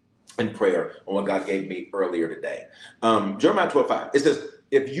 minutes in prayer on what God gave me earlier today. Jeremiah 12:5. It says,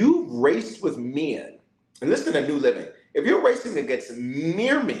 if you raced with men, and listen to New Living, if you're racing against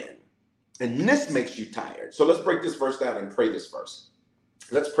mere men, and this makes you tired. So let's break this verse down and pray this verse.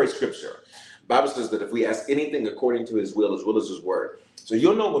 Let's pray scripture. The Bible says that if we ask anything according to his will is his word. So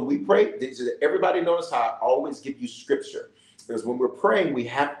you'll know when we pray, everybody notice how I always give you scripture. Because when we're praying, we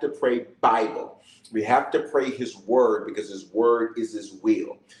have to pray Bible. We have to pray his word because his word is his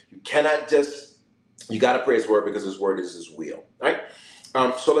will. You cannot just, you got to pray his word because his word is his will. All right?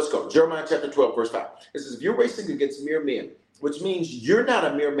 So let's go. Jeremiah chapter 12, verse 5. It says, if you're racing against mere men, which means you're not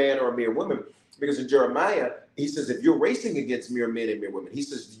a mere man or a mere woman, because in Jeremiah, he says, if you're racing against mere men and mere women, he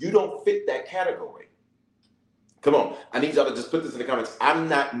says, you don't fit that category. Come on. I need y'all to just put this in the comments. I'm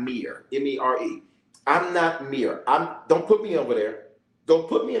not mere, M-E-R-E. I'm not mere. Don't put me over there. Don't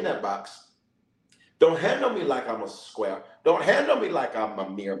put me in that box. Don't handle me like I'm a square. Don't handle me like I'm a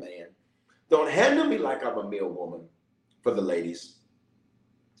mere man. Don't handle me like I'm a mere woman, for the ladies.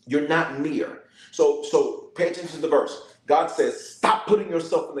 You're not mere. So pay attention to the verse. God says, stop putting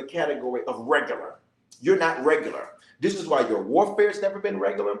yourself in the category of regular. You're not regular. This is why your warfare has never been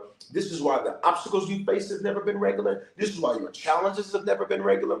regular. This is why the obstacles you face have never been regular. This is why your challenges have never been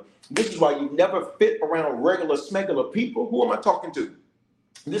regular. This is why you never fit around regular, smegular people. Who am I talking to?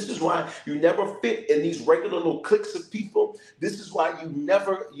 This is why you never fit in these regular little cliques of people. This is why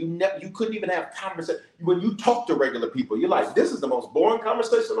you couldn't even have conversation. When you talk to regular people, you're like, this is the most boring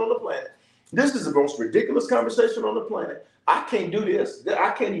conversation on the planet. This is the most ridiculous conversation on the planet. I can't do this.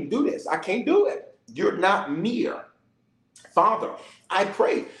 I can't even do this. I can't do it. You're not mere. Father, I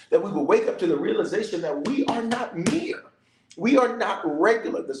pray that we will wake up to the realization that we are not mere. We are not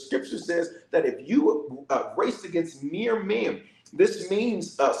regular. The scripture says that if you race against mere men, this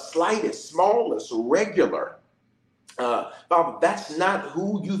means slightest, smallest, regular. Father, that's not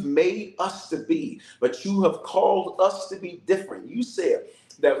who you've made us to be, but you have called us to be different. You said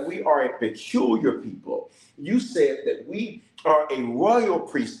that we are a peculiar people. You said that we are a royal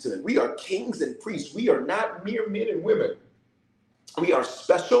priesthood. We are kings and priests. We are not mere men and women. We are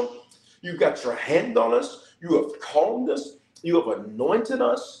special. You've got your hand on us. You have called us. You have anointed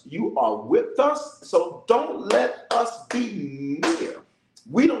us. You are with us. So don't let us be mere.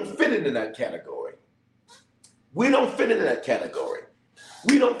 We don't fit into that category. We don't fit into that category.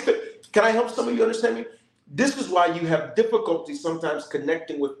 We don't fit. Can I help some of you understand me? This is why you have difficulty sometimes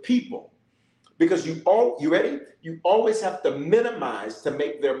connecting with people. Because you ready? You always have to minimize to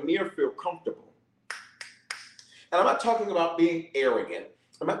make their mere feel comfortable. And I'm not talking about being arrogant.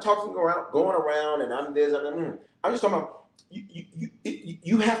 I'm not talking about going around and I'm this, I'm just talking about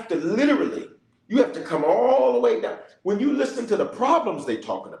you have to literally, you have to come all the way down. When you listen to the problems they're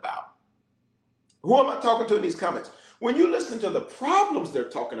talking about, who am I talking to in these comments? When you listen to the problems they're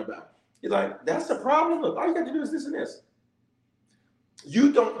talking about, you're like, that's a problem. Look, all you got to do is this and this.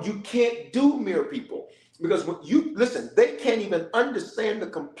 You can't do mere people because when you listen, they can't even understand the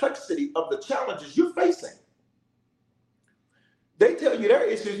complexity of the challenges you're facing. They tell you their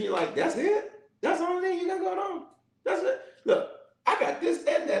issues, and you're like, that's it? That's the only thing you got going on? That's it? Look, I got this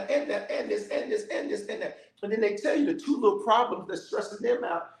and that and that and this and this and this and that. And then they tell you the two little problems that's stressing them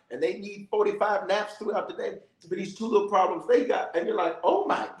out, and they need 45 naps throughout the day for these two little problems they got. And you're like, oh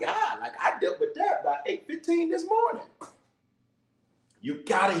my God, like I dealt with that by 8:15 this morning. You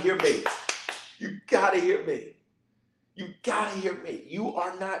gotta hear me. You gotta hear me. You gotta hear me. You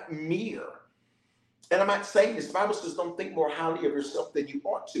are not mere. And I'm not saying this. The Bible says don't think more highly of yourself than you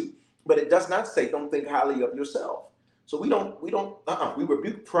ought to. But it does not say don't think highly of yourself. So we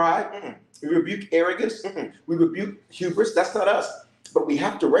rebuke pride. We rebuke arrogance. We rebuke hubris. That's not us. But we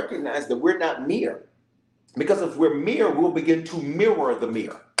have to recognize that we're not mere. Because if we're mere, we'll begin to mirror the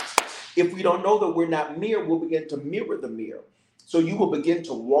mirror. If we don't know that we're not mere, we'll begin to mirror the mirror. So you will begin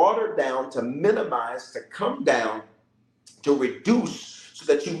to water down, to minimize, to come down, to reduce, so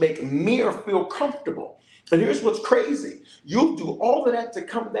that you make mere feel comfortable. And here's what's crazy. You'll do all of that to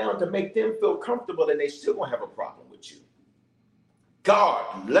come down to make them feel comfortable, and they still won't have a problem with you.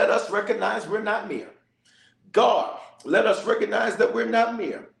 God, let us recognize we're not mere. God, let us recognize that we're not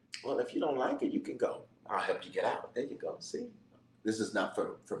mere. Well, if you don't like it, you can go. I'll help you get out. There you go. See? This is not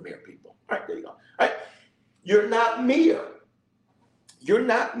for mere people. All right, there you go. All right. You're not mere. You're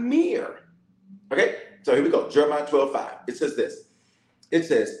not mere. Okay? So here we go. Jeremiah 12:5. It says this. It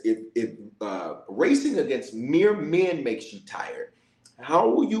says, if racing against mere men makes you tired, how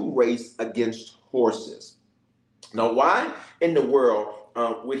will you race against horses? Now, why in the world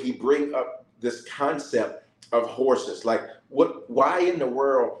would he bring up this concept of horses? Like, why in the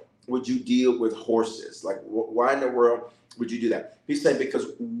world would you deal with horses? Like, why in the world would you do that? He's saying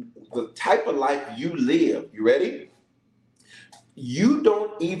because the type of life you live, you ready? You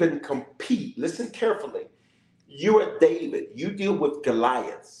don't even compete. Listen carefully. You're David. You deal with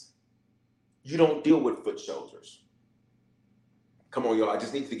Goliaths. You don't deal with foot soldiers. Come on, y'all. I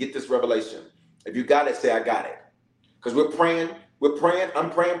just need to get this revelation. If you got it, say, I got it. Because we're praying. I'm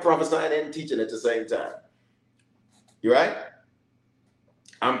praying, prophesying, and teaching at the same time. You right?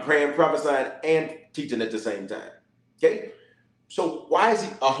 I'm praying, prophesying, and teaching at the same time. Okay? So why is he?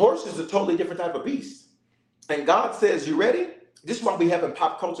 A horse is a totally different type of beast. And God says, you ready? This is why we have in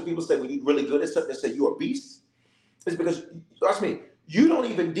pop culture, people say, when you're really good at something, they say you're a beast. It's because, trust me, you don't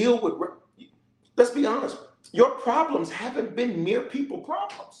even deal with, let's be honest, your problems haven't been mere people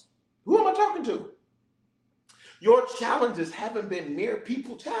problems. Who am I talking to? Your challenges haven't been mere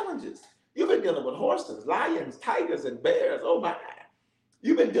people challenges. You've been dealing with horses, lions, tigers, and bears. Oh my.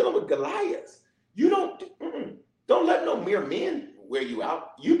 You've been dealing with Goliaths. You don't let no mere men wear you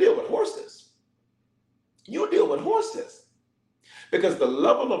out. You deal with horses. You deal with horses. Because the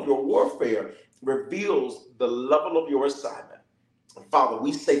level of your warfare reveals the level of your assignment. And Father,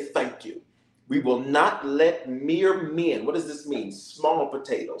 we say thank you. We will not let mere men, what does this mean? Small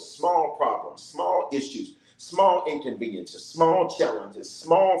potatoes, small problems, small issues, small inconveniences, small challenges,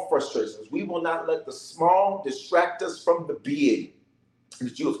 small frustrations. We will not let the small distract us from the big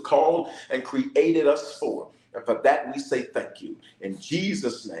that you have called and created us for. And for that, we say thank you. In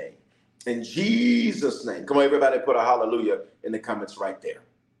Jesus' name. In Jesus' name. Come on, everybody, put a hallelujah in the comments right there.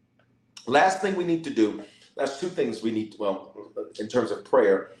 Last thing we need to do, that's two things we need to, well, in terms of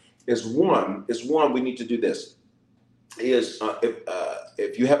prayer, is one, we need to do this.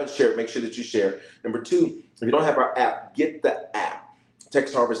 If you haven't shared, make sure that you share. Number two, if you don't have our app, get the app.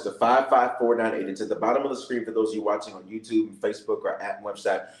 Text Harvest to 55498. It's at the bottom of the screen for those of you watching on YouTube and Facebook or app and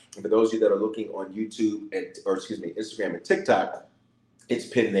website. And for those of you that are looking on YouTube Instagram and TikTok, it's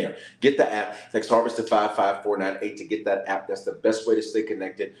pinned there. Get the app. Text Harvest to 55498 to get that app. That's the best way to stay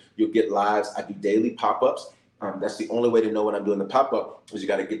connected. You'll get lives. I do daily pop-ups. That's the only way to know when I'm doing the pop-up is you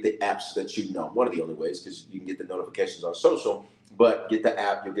got to get the app so that you know. One of the only ways, because you can get the notifications on social, but get the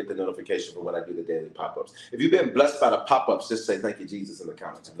app, you'll get the notification for when I do the daily pop-ups. If you've been blessed by the pop-ups, just say thank you, Jesus, in the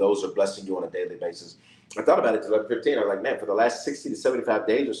comments. If those are blessing you on a daily basis. I thought about it till 11:15. I was like, man, for the last 60 to 75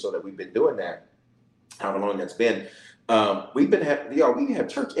 days or so that we've been doing that, however long that's been, we have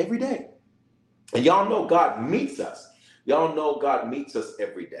church every day. And y'all know God meets us. Y'all know God meets us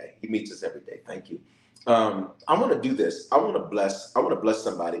every day. He meets us every day. Thank you. I want to do this. I want to bless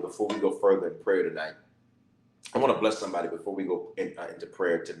somebody before we go further in prayer tonight. I want to bless somebody before we go into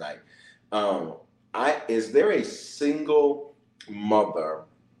prayer tonight. Is there a single mother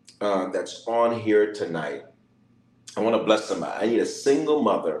that's on here tonight? I want to bless somebody. I need a single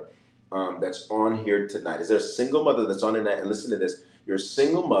mother that's on here tonight. Is there a single mother that's on tonight? And listen to this. You're a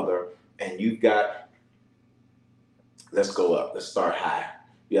single mother and you've got, let's go up. Let's start high.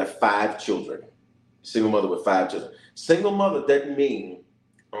 You have 5 children. Single mother with 5 children. Single mother doesn't mean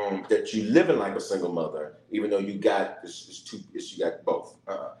that you living like a single mother, even though you got you got both.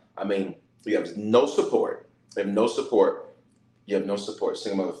 I mean, you have no support. You have no support. You have no support.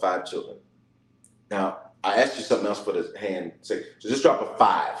 Single mother with 5 children. Now, I asked you something else for the hand. So just drop a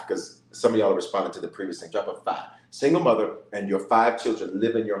 5 because some of y'all responded to the previous thing. Drop a 5. Single mother and your 5 children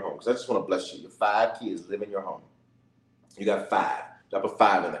live in your home. Because I just want to bless you. Your 5 kids live in your home. You got 5. Drop a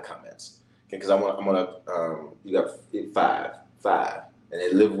 5 in the comments. Because you got 5, and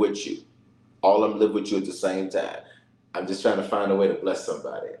they live with you. All of them live with you at the same time. I'm just trying to find a way to bless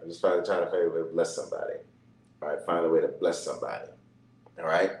somebody. I'm just trying to find a way to bless somebody. All right, find a way to bless somebody. All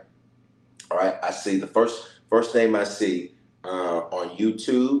right. I see the first name I see on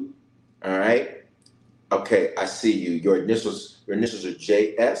YouTube. All right. Okay, I see you. Your initials are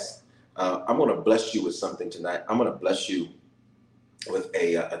JS. I'm going to bless you with something tonight. I'm going to bless you with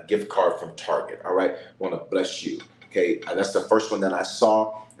a gift card from Target. All right, I want to bless you. Okay, that's the first one that I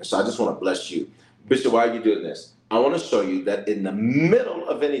saw, and so I just want to bless you. Bishop, why are you doing this? I want to show you that in the middle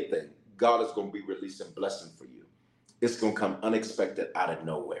of anything, God is going to be releasing blessing for you. It's going to come unexpected out of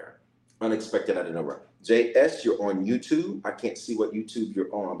nowhere. Unexpected out of nowhere. JS, you're on YouTube. I can't see what YouTube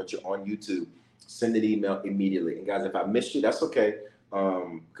you're on, but you're on YouTube. Send an email immediately. And guys, if I missed you, that's okay,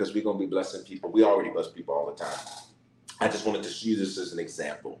 because we're going to be blessing people. We already bless people all the time. I just wanted to use this as an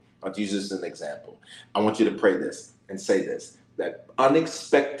example. I want you to pray this and say this, that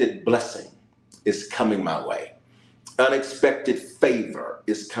unexpected blessing is coming my way. Unexpected favor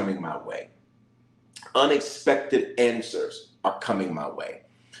is coming my way. Unexpected answers are coming my way.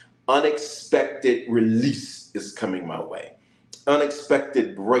 Unexpected release is coming my way.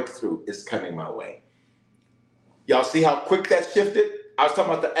 Unexpected breakthrough is coming my way. Y'all see how quick that shifted? I was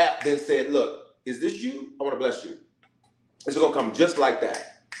talking about the app, then said, look, is this you? I want to bless you. It's going to come just like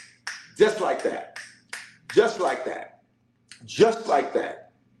that. Just like that. Just like that. Just like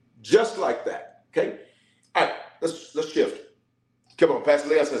that. Just like that. Okay? All right, let's shift. Come on, Pastor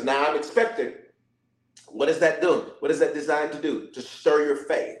Leah says, now I'm expecting. What is that doing? What is that designed to do? To stir your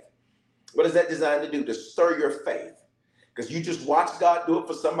faith. What is that designed to do? To stir your faith. Because you just watched God do it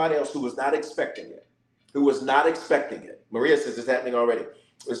for somebody else who was not expecting it. Who was not expecting it. Maria says it's happening already.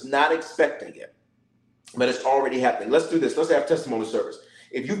 Was not expecting it. But it's already happening. Let's do this. Let's have testimony service.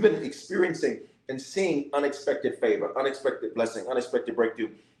 If you've been experiencing and seeing unexpected favor, unexpected blessing, unexpected breakthrough,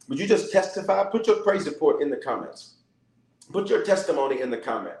 would you just testify? Put your praise report in the comments. Put your testimony in the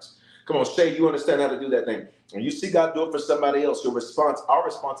comments. Come on, Shay, you understand how to do that thing. When you see God do it for somebody else, our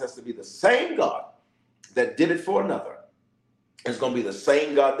response has to be the same God that did it for another. It's going to be the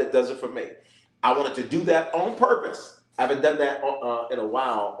same God that does it for me. I wanted to do that on purpose. I haven't done that in a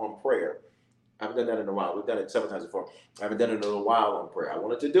while on prayer. I haven't done that in a while. We've done it several times before. I haven't done it in a while on prayer. I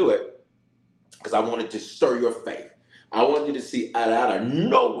wanted to do it because I wanted to stir your faith. I wanted you to see out of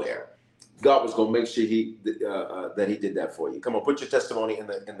nowhere, God was going to make sure that he did that for you. Come on, put your testimony in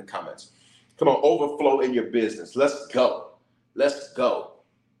the comments. Come on, overflow in your business. Let's go. Let's go.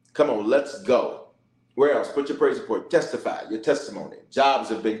 Come on, let's go. Where else? Put your praise report. Testify, your testimony. Jobs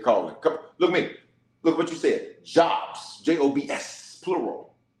have been calling. Come on, look at me. Look what you said. Jobs, Jobs,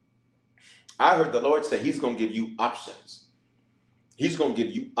 plural. I heard the Lord say he's going to give you options. He's going to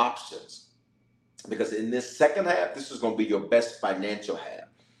give you options. Because in this second half, this is going to be your best financial half.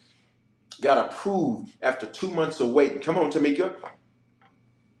 Got approved after 2 months of waiting. Come on, Tamika.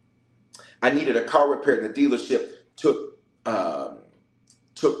 I needed a car repair, and the dealership took off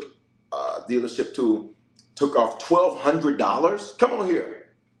 $1,200. Come on here.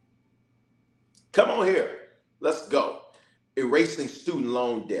 Come on here. Let's go. Erasing student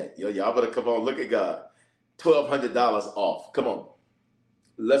loan debt. Yo, y'all better come on. Look at God. $1,200 off. Come on.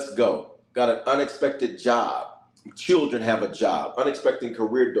 Let's go. Got an unexpected job. Children have a job. Unexpected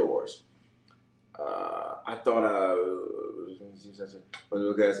career doors. I thought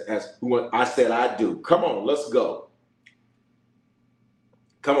I said I do. Come on, let's go.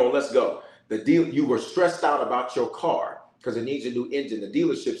 Come on, let's go. The deal, you were stressed out about your car because it needs a new engine. The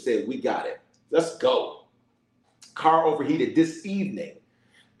dealership said, we got it. Let's go. Car overheated this evening,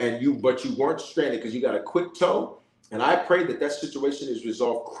 but you weren't stranded because you got a quick tow. And I pray that situation is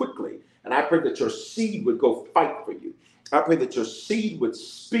resolved quickly. And I pray that your seed would go fight for you. I pray that your seed would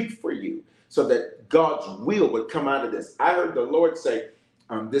speak for you so that God's will would come out of this. I heard the Lord say,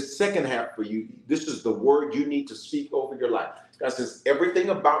 this second half for you, this is the word you need to speak over your life. God says, everything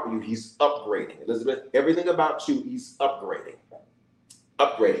about you, he's upgrading. Elizabeth, everything about you, he's upgrading.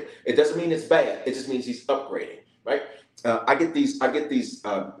 Upgrading. It doesn't mean it's bad. It just means he's upgrading, right? I get these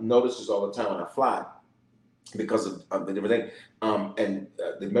notices all the time when I fly because of the different thing, and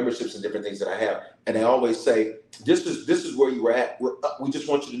the memberships and different things that I have. And they always say, this is where you were at. We just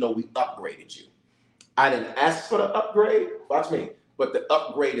want you to know we upgraded you. I didn't ask for the upgrade. Watch me. But the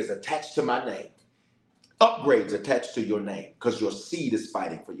upgrade is attached to my name. Upgrades attached to your name because your seed is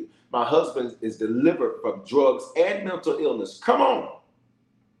fighting for you. My husband is delivered from drugs and mental illness. Come on.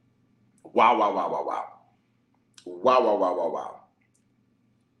 Wow, wow, wow, wow, wow. Wow, wow, wow, wow, wow.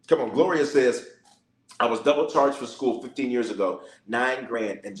 Come on. Gloria says, I was double charged for school 15 years ago,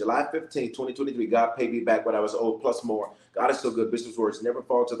 $9,000. And July 15, 2023, God paid me back what I was owed plus more. God is so good. Bishop's words never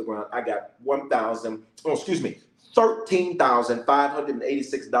fall to the ground. I got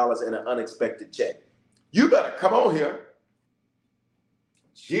 $13,586 in an unexpected check. You better come on here.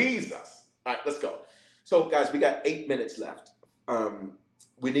 Jesus. All right, let's go. So, guys, we got 8 minutes left.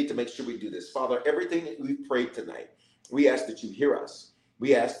 We need to make sure we do this. Father, everything that we've prayed tonight, we ask that you hear us.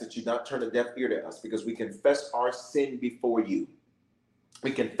 We ask that you not turn a deaf ear to us because we confess our sin before you.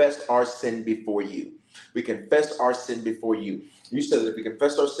 We confess our sin before you. We confess our sin before you. You said that if we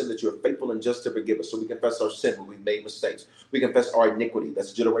confess our sin, that you are faithful and just to forgive us. So we confess our sin when we've made mistakes. We confess our iniquity.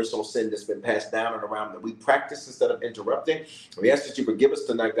 That's generational sin that's been passed down and around that we practice instead of interrupting. We ask that you forgive us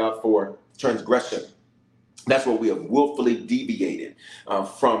tonight, God, for transgression. That's where we have willfully deviated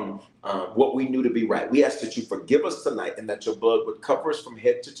from what we knew to be right. We ask that you forgive us tonight and that your blood would cover us from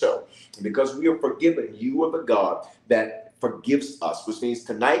head to toe. And because we are forgiven, you are the God that forgives us, which means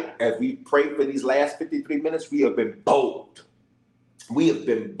tonight, as we pray for these last 53 minutes, we have been bold. We have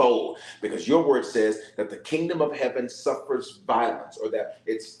been bold because your word says that the kingdom of heaven suffers violence, or that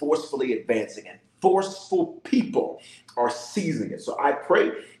it's forcefully advancing, and forceful people are seizing it. So I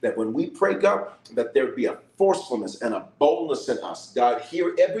pray that when we pray, God, that there be a forcefulness and a boldness in us. God,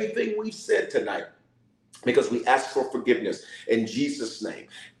 hear everything we've said tonight because we ask for forgiveness in Jesus' name.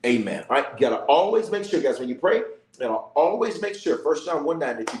 Amen. All right. You got to always make sure, guys, when you pray, always make sure, 1 John 1:9,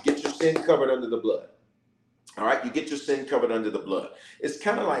 that you get your sin covered under the blood. All right. You get your sin covered under the blood. It's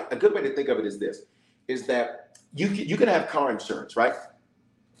kind of like, a good way to think of it is this, is that you can have car insurance, right?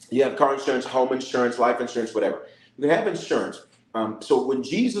 You have car insurance, home insurance, life insurance, whatever. You can have insurance, So when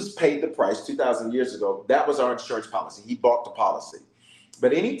Jesus paid the price 2,000 years ago, that was our insurance policy. He bought the policy.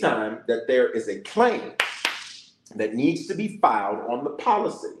 But anytime that there is a claim that needs to be filed on the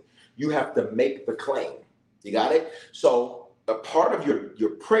policy, you have to make the claim. You got it? So a part of your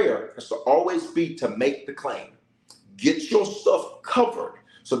prayer has to always be to make the claim. Get your stuff covered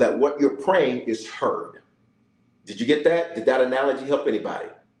so that what you're praying is heard. Did you get that? Did that analogy help anybody?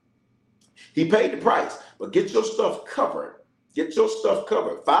 He paid the price, but get your stuff covered. Get your stuff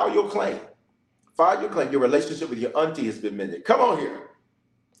covered. File your claim. File your claim. Your relationship with your auntie has been mended. Come on here.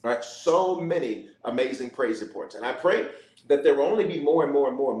 All right. So many amazing praise reports. And I pray that there will only be more and more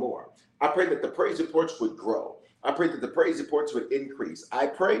and more and more. I pray that the praise reports would grow. I pray that the praise reports would increase. I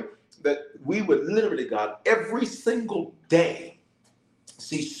pray that we would literally, God, every single day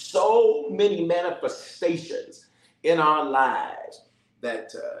see so many manifestations in our lives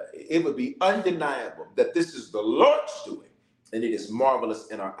that it would be undeniable that this is the Lord's doing, and it is marvelous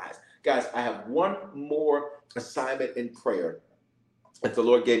in our eyes. Guys, I have one more assignment in prayer that the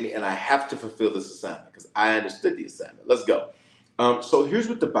Lord gave me, and I have to fulfill this assignment because I understood the assignment. Let's go. So here's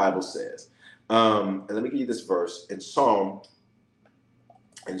what the Bible says. And let me give you this verse in Psalm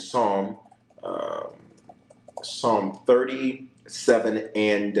 37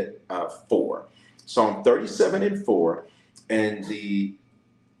 and 4. Psalm 37 and 4, and the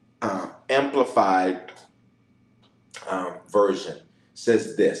Amplified version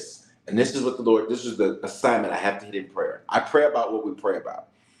says this. And this is what this is the assignment I have to hit in prayer. I pray about what we pray about.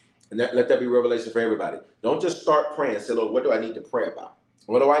 And let that be revelation for everybody. Don't just start praying and say, Lord, what do I need to pray about?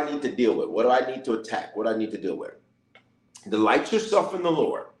 What do I need to deal with? What do I need to attack? What do I need to deal with? Delight yourself in the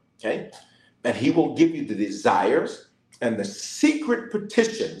Lord, okay? And he will give you the desires and the secret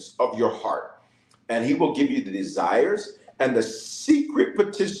petitions of your heart. And he will give you the desires and the secret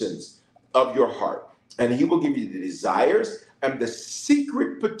petitions of your heart. And he will give you the desires and the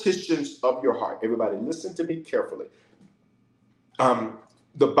secret petitions of your heart. Everybody, listen to me carefully.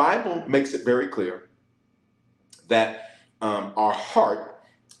 The Bible makes it very clear that our heart,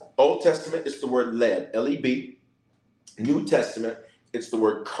 Old Testament, it's the word led, L-E-B. New Testament, it's the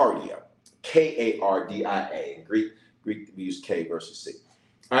word cardia, K-A-R-D-I-A. In Greek, we use K versus C.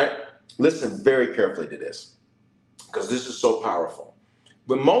 All right, listen very carefully to this, because this is so powerful.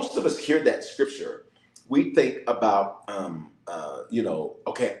 When most of us hear that scripture, we think about,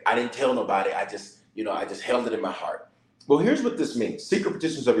 okay, I didn't tell nobody. I just held it in my heart. Well, here's what this means. Secret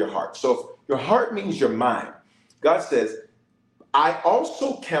petitions of your heart. So if your heart means your mind, God says, I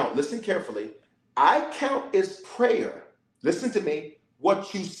also count, listen carefully, I count as prayer, listen to me,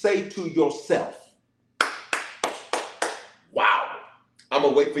 what you say to yourself. Wow. I'm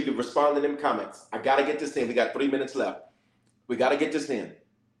going to wait for you to respond to them comments. I got to get this in. We got 3 minutes left. We got to get this in.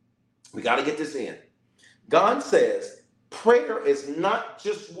 We got to get this in. God says prayer is not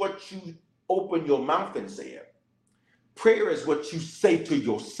just what you open your mouth and say it. Prayer is what you say to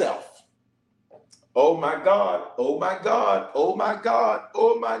yourself. Oh my God, oh my God, oh my God,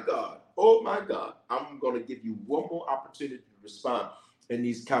 oh my God, oh my God. I'm going to give you one more opportunity to respond in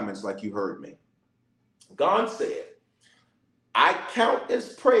these comments like you heard me. God said, I count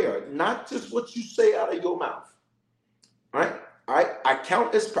as prayer, not just what you say out of your mouth. All right? I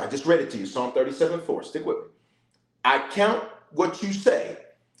count as prayer. I just read it to you, Psalm 37:4. Stick with me. I count what you say,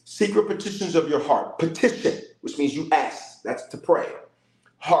 secret petitions of your heart. Petition, which means you ask. That's to pray.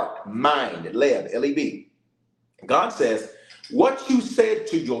 Heart, mind, leb, L-E-B. God says, what you said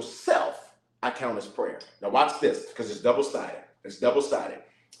to yourself, I count as prayer. Now watch this, because it's double-sided. It's double-sided.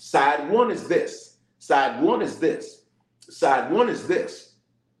 Side one is this. Side one is this. Side one is this.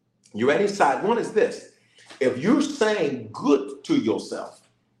 You ready? Side one is this. If you're saying good to yourself,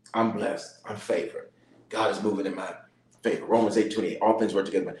 I'm blessed, I'm favored, God is moving in my favor. Romans 8:28, all things work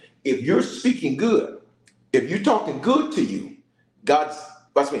together. If you're speaking good, if you're talking good to you,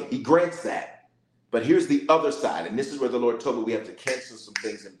 watch me, he grants that. But here's the other side, and this is where the Lord told me we have to cancel some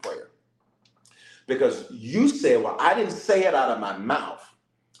things in prayer. Because you said, well, I didn't say it out of my mouth,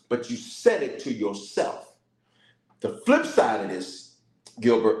 but you said it to yourself. The flip side of this,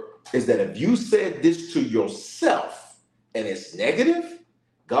 Gilbert, is that if you said this to yourself and it's negative,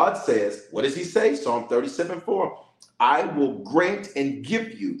 God says, what does he say? Psalm 37:4, I will grant and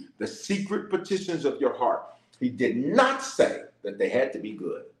give you the secret petitions of your heart. He did not say that they had to be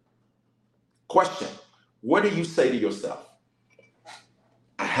good. Question, what do you say to yourself?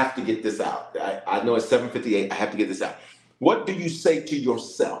 I have to get this out. I know it's 7:58. I have to get this out. What do you say to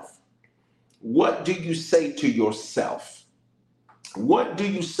yourself? What do you say to yourself? What do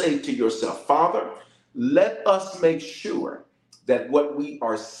you say to yourself? Father, let us make sure that what we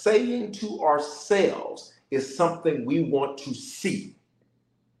are saying to ourselves is something we want to see.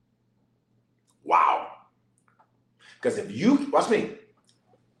 Wow. Because if you, watch me,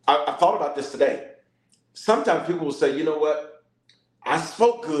 I thought about this today. Sometimes people will say, you know what? I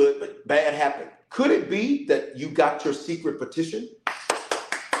spoke good, but bad happened. Could it be that you got your secret petition?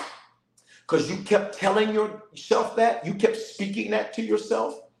 Because you kept telling yourself that? You kept speaking that to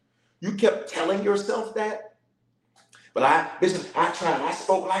yourself? You kept telling yourself that? But I tried, I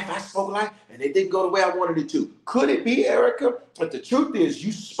spoke life, and it didn't go the way I wanted it to. Could it be, Erica? But the truth is,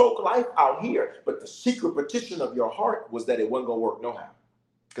 you spoke life out here, but the secret petition of your heart was that it wasn't going to work no how.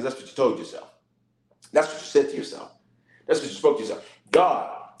 Because that's what you told yourself. That's what you said to yourself. That's what you spoke to yourself.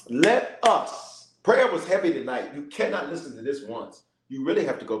 God, let us. Prayer was heavy tonight. You cannot listen to this once. You really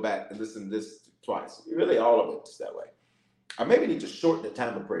have to go back and listen to this twice. Really, all of it is that way. I maybe need to shorten the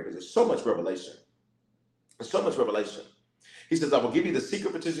time of prayer because there's so much revelation. There's so much revelation. He says, I will give you the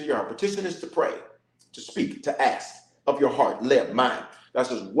secret petition of your heart. Petition is to pray, to speak, to ask of your heart, live, mind. God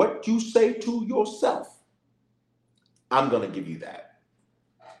says, what you say to yourself, I'm going to give you that.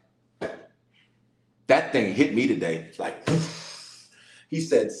 That thing hit me today. It's like, he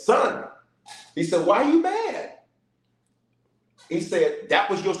said, son, he said, why are you mad? He said, that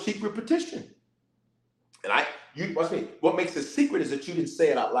was your secret petition. And watch me. What makes it secret is that you didn't say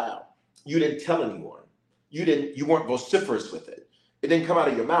it out loud. You didn't tell anyone. You weren't vociferous with it. It didn't come out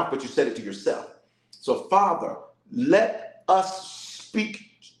of your mouth, but you said it to yourself. So, Father, let us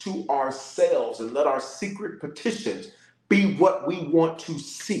speak to ourselves and let our secret petitions be what we want to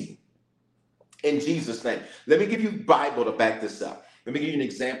see. In Jesus' name. Let me give you Bible to back this up. Let me give you an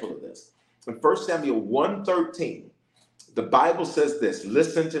example of this. In 1 Samuel 1:13, the Bible says this.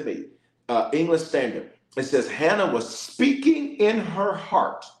 Listen to me. English Standard. It says, Hannah was speaking in her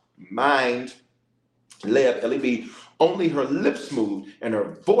heart, mind, Leb, L-E-B, only her lips moved and her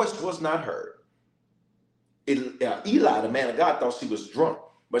voice was not heard. Eli, the man of God, thought she was drunk,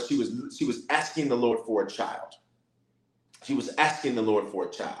 but she was asking the Lord for a child. She was asking the Lord for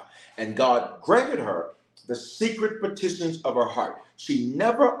a child. And God granted her the secret petitions of her heart. She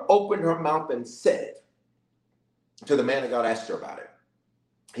never opened her mouth and said it until the man of God asked her about it.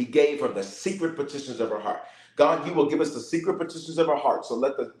 He gave her the secret petitions of her heart. God, you will give us the secret petitions of our heart. So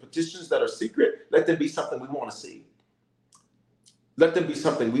let the petitions that are secret, let them be something we want to see. Let them be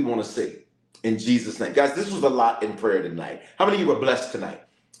something we want to see. In Jesus' name. Guys, this was a lot in prayer tonight. How many of you were blessed tonight?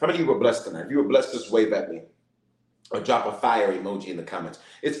 How many of you were blessed tonight? If you were blessed, just wave at me. Or drop a fire emoji in the comments.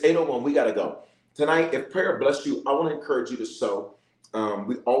 It's 8:01. We got to go. Tonight, if prayer blessed you, I want to encourage you to sow.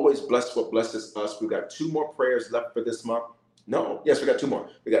 We always bless what blesses us. We've got 2 more prayers left for this month. No, yes, we got 2 more.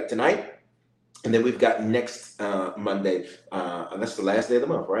 We got tonight, and then we've got next Monday. And that's the last day of the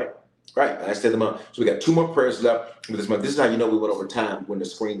month, right? Right, last day of the month. So we got 2 more prayers left for this month. This is how you know we went over time, when the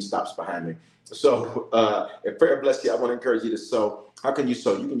screen stops behind me. So if prayer blessed you, I want to encourage you to sow. How can you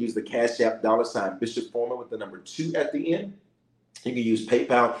sow? You can use the Cash App $ Bishop Foreman with the number 2 at the end. You can use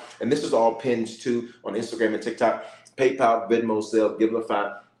PayPal, and this is all pinned too on Instagram and TikTok. PayPal, Venmo, Zelle,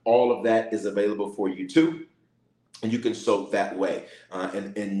 Givelify, all of that is available for you too. And you can sow that way.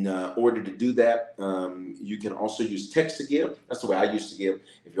 And in order to do that, you can also use text to give. That's the way I used to give.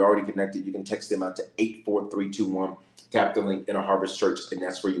 If you're already connected, you can text them out to 84321. Tap the link, Inner Harvest Church, and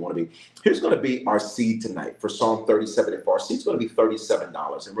that's where you want to be. Here's going to be our seed tonight for Psalm 37. And for our seed's going to be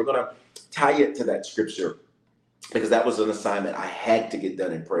 $37. And we're going to tie it to that scripture, because that was an assignment I had to get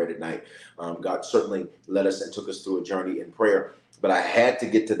done in prayer tonight. God certainly led us and took us through a journey in prayer. But I had to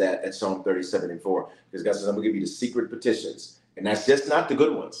get to that at Psalm 37:4. Because God says, I'm going to give you the secret petitions. And that's just not the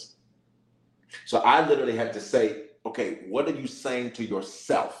good ones. So I literally had to say, okay, what are you saying to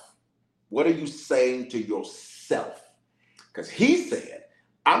yourself? What are you saying to yourself? Because he said,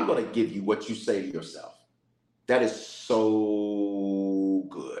 I'm going to give you what you say to yourself. That is so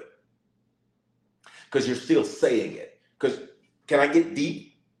good. Because you're still saying it. Because can I get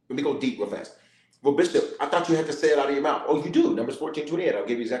deep? Let me go deep real fast. Well, Bishop, I thought you had to say it out of your mouth. Oh, you do. Numbers 14:28. I'll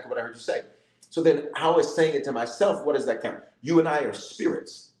give you exactly what I heard you say. So then how is saying it to myself? What does that count? You and I are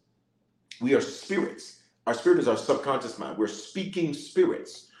spirits. We are spirits. Our spirit is our subconscious mind. We're speaking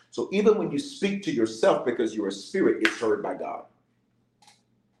spirits. So even when you speak to yourself because you're a spirit, it's heard by God.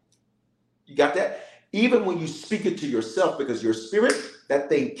 You got that? Even when you speak it to yourself because you're a spirit, that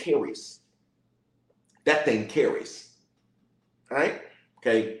thing carries. That thing carries. All right?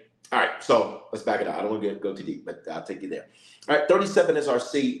 Okay. All right. So let's back it up. I don't want to go too deep, but I'll take you there. All right. 37 is our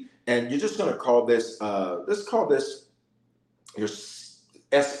seed. And you're just going to call this, let's call this your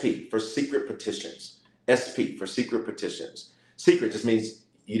SP for secret petitions. SP for secret petitions. Secret just means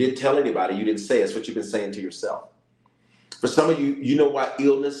you didn't tell anybody. You didn't say it. It's what you've been saying to yourself. For some of you, you know why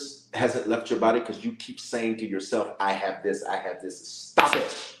illness hasn't left your body? Because you keep saying to yourself, I have this, I have this. Stop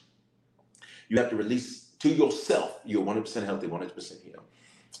it. You have to release to yourself, you're 100% healthy, 100% healed.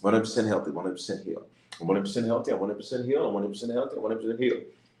 100% healthy, 100% healed. I'm 100% healthy, I'm 100% healed, I'm 100% healthy, I'm 100% healed.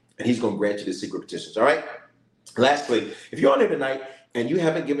 And he's going to grant you the secret petitions, all right? Lastly, if you're on here tonight and you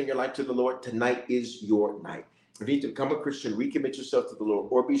haven't given your life to the Lord, tonight is your night. If you need to become a Christian, recommit yourself to the Lord,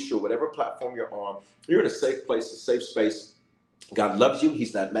 or be sure, whatever platform you're on, you're in a safe place, a safe space. God loves you.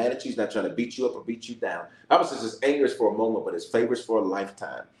 He's not mad at you. He's not trying to beat you up or beat you down. The Bible says his anger is for a moment, but his favor is for a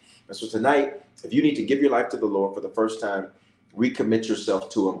lifetime. And so tonight, if you need to give your life to the Lord for the first time, recommit yourself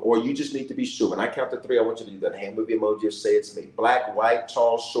to him, or you just need to be sure. When I count to 3, I want you to do that hand wave emoji or say it's me. Black, white,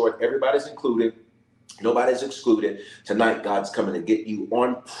 tall, short, everybody's included. Nobody's excluded. Tonight, God's coming to get you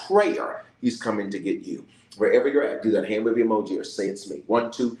on prayer. He's coming to get you. Wherever you're at, do that hand wave emoji or say it's me.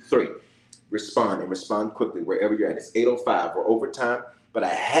 1, 2, 3. Respond and respond quickly wherever you're at. It's 8:05. We're over time, but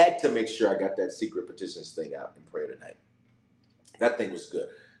I had to make sure I got that secret petitions thing out in prayer tonight. That thing was good.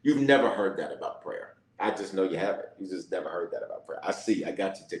 You've never heard that about prayer. I just know you haven't. You just never heard that about prayer. I see. I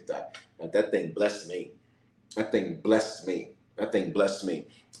got you, TikTok. Now, that thing blessed me. That thing blessed me. That thing blessed me.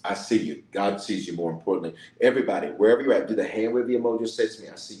 I see you. God sees you more importantly. Everybody, wherever you're at, do the hand wave emoji. Say to me,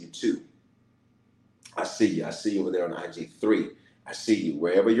 I see you too. I see you. I see you over there on IG 3. I see you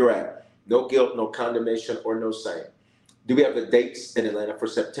wherever you're at. No guilt, no condemnation, or no shame. Do we have the dates in Atlanta for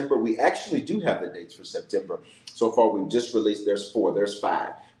September? We actually do have the dates for September. So far, we've just released, there's 4, there's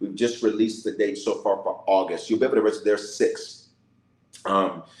 5. We've just released the dates so far for August. You'll be able to register, there's 6.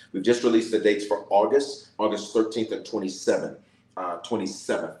 We've just released the dates for August 13th and 27th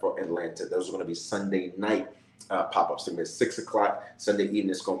for Atlanta. Those are going to be Sunday night pop-ups. They're going to be at 6 o'clock Sunday evening.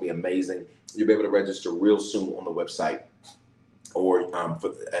 It's going to be amazing. You'll be able to register real soon on the website.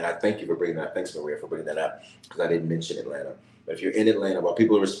 And I thank you for bringing that. Thanks, Maria, for bringing that up, because I didn't mention Atlanta. But if you're in Atlanta, while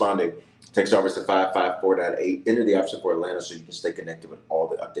people are responding, text Jarvis to 55498. Enter the option for Atlanta so you can stay connected with all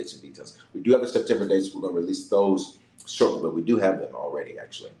the updates and details. We do have the September dates. We're going to release those shortly, but we do have them already,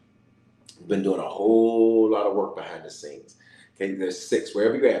 actually. We've been doing a whole lot of work behind the scenes. Okay, there's 6.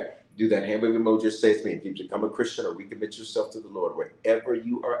 Wherever you're at, do that hand wave emoji, say it's me. If you become a Christian or recommit yourself to the Lord, wherever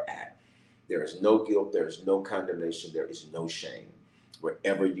you are at, there is no guilt, there is no condemnation, there is no shame.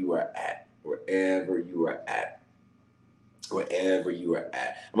 Wherever you are at, wherever you are at, wherever you are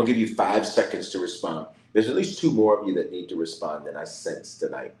at. I'm going to give you 5 seconds to respond. There's at least 2 more of you that need to respond than I sense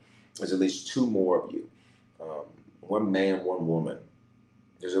tonight. There's at least 2 more of you. 1 man, 1 woman.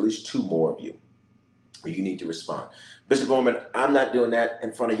 There's at least 2 more of you where you need to respond. Bishop Foreman, I'm not doing that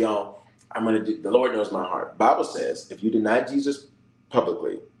in front of y'all. I'm going to do, the Lord knows my heart. Bible says if you deny Jesus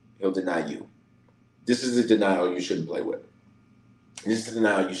publicly, he'll deny you. This is a denial you shouldn't play with. This is a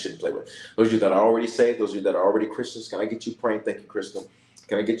denial you shouldn't play with. Those of you that are already saved, those of you that are already Christians, can I get you praying? Thank you, Crystal.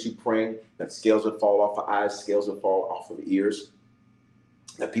 Can I get you praying that scales would fall off of eyes, scales would fall off of ears,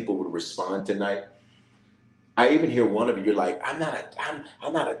 that people would respond tonight? I even hear one of you, you're like, I'm not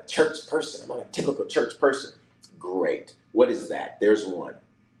a church person. I'm not a typical church person. Great. What is that? There's 1.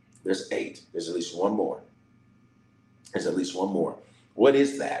 There's 8. There's at least 1 more. There's at least 1 more. What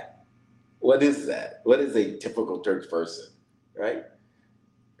is that? What is that? What is a typical church person? Right?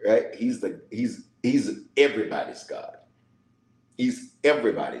 Right? He's everybody's God. He's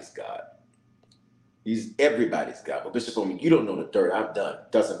everybody's God. He's everybody's God. But Bishop Foreman, you don't know the dirt I've done.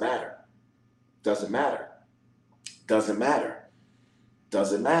 Doesn't matter. Doesn't matter. Doesn't matter.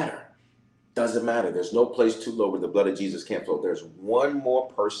 Doesn't matter. Doesn't matter. There's no place too low where the blood of Jesus can't flow. There's 1 more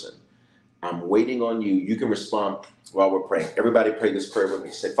person. I'm waiting on you. You can respond while we're praying. Everybody pray this prayer with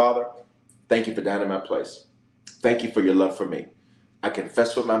me. Say, Father, thank you for dying in my place. Thank you for your love for me. I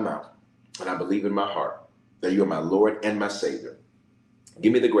confess with my mouth and I believe in my heart that you are my Lord and my Savior.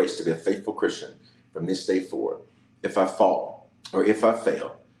 Give me the grace to be a faithful Christian from this day forward. If I fall or if I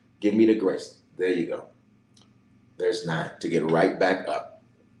fail, give me the grace. There you go. There's 9 to get right back up.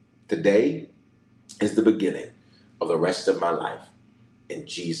 Today is the beginning of the rest of my life. In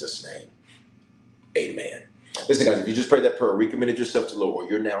Jesus' name, amen. Listen, guys, if you just prayed that prayer, recommitted yourself to the Lord, or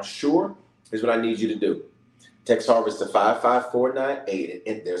you're now sure, here's what I need you to do. Text Harvest to 55498,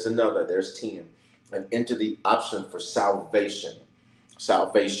 and there's 10, and enter the option for salvation,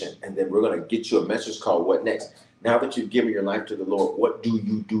 and then we're going to get you a message called What Next? Now that you've given your life to the Lord, what do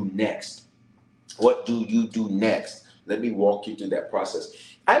you do next? What do you do next? Let me walk you through that process.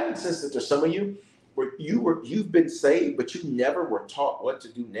 I have sensed that there's some of you where you've been saved, but you never were taught what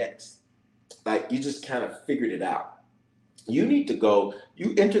to do next. Like you just kind of figured it out. You need to go,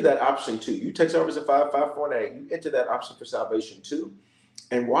 you enter that option too. You text over to 55498, you enter that option for salvation too.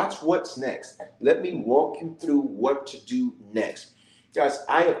 and watch what's next. Let me walk you through what to do next. Guys,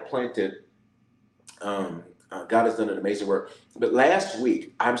 I have planted, God has done an amazing work. But last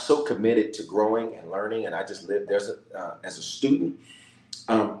week, I'm so committed to growing and learning, and I just lived as a student.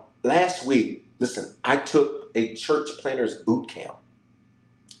 Last week, listen, I took a church planners boot camp.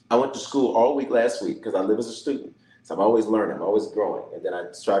 I went to school all week last week because I live as a student. So I'm always learning, I'm always growing, and then I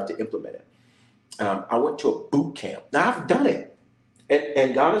strive to implement it. I went to a boot camp. Now, I've done it,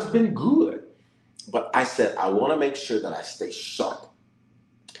 and God has been good. But I said, I want to make sure that I stay sharp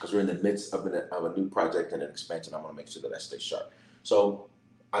because we're in the midst of a new project and an expansion. I want to make sure that I stay sharp. So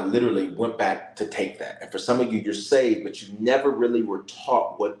I literally went back to take that. And for some of you, you're saved, but you never really were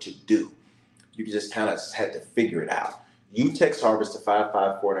taught what to do. You just kind of had to figure it out. You text Harvest to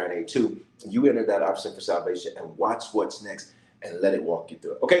 5549882. You enter that option for salvation and watch what's next and let it walk you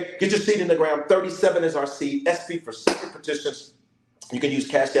through it. Okay, get your seed in the ground. 37 is our seed. SP for secret petitions. You can use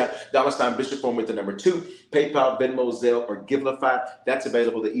Cash App, $ Bishop Foreman with the number 2, PayPal, Venmo, Zelle, or Givelify. That's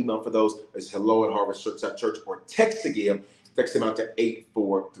available. The email for those is hello@harvestchurch.church or text to give. Text them out to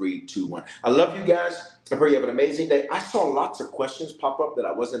 84321. I love you guys. I pray you have an amazing day. I saw lots of questions pop up that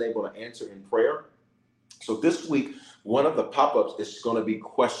I wasn't able to answer in prayer. So this week, one of the pop-ups is going to be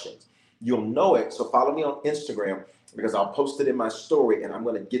questions. You'll know it, so follow me on Instagram because I'll post it in my story, and I'm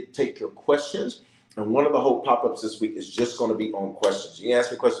going to take your questions. And one of the whole pop-ups this week is just going to be on questions. You can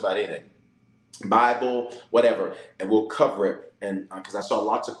ask me questions about anything, Bible, whatever, and we'll cover it. And because I saw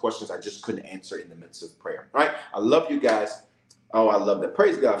lots of questions I just couldn't answer in the midst of prayer. All right, I love you guys. Oh, I love that.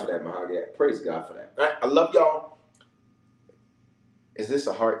 Praise God for that, Mahogany. Praise God for that. All right, I love y'all. Is this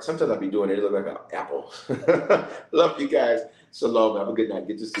a heart? Sometimes I'll be doing it. It looks like an apple. Love you guys. Shalom. Have a good night.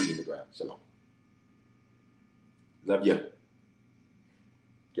 Get your seed in the ground. Shalom. Love you.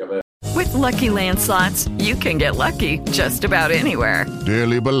 With Lucky Land Slots, you can get lucky just about anywhere.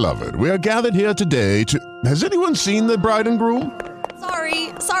 Dearly beloved, we are gathered here today to... Has anyone seen the bride and groom?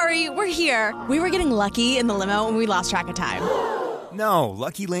 Sorry, we're here. We were getting lucky in the limo and we lost track of time. No,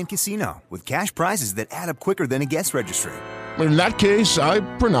 Lucky Land Casino, with cash prizes that add up quicker than a guest registry. In that case, I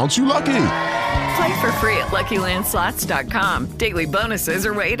pronounce you lucky. Play for free at LuckyLandSlots.com. Daily bonuses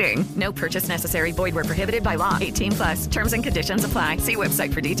are waiting. No purchase necessary. Void where prohibited by law. 18+. Terms and conditions apply. See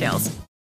website for details.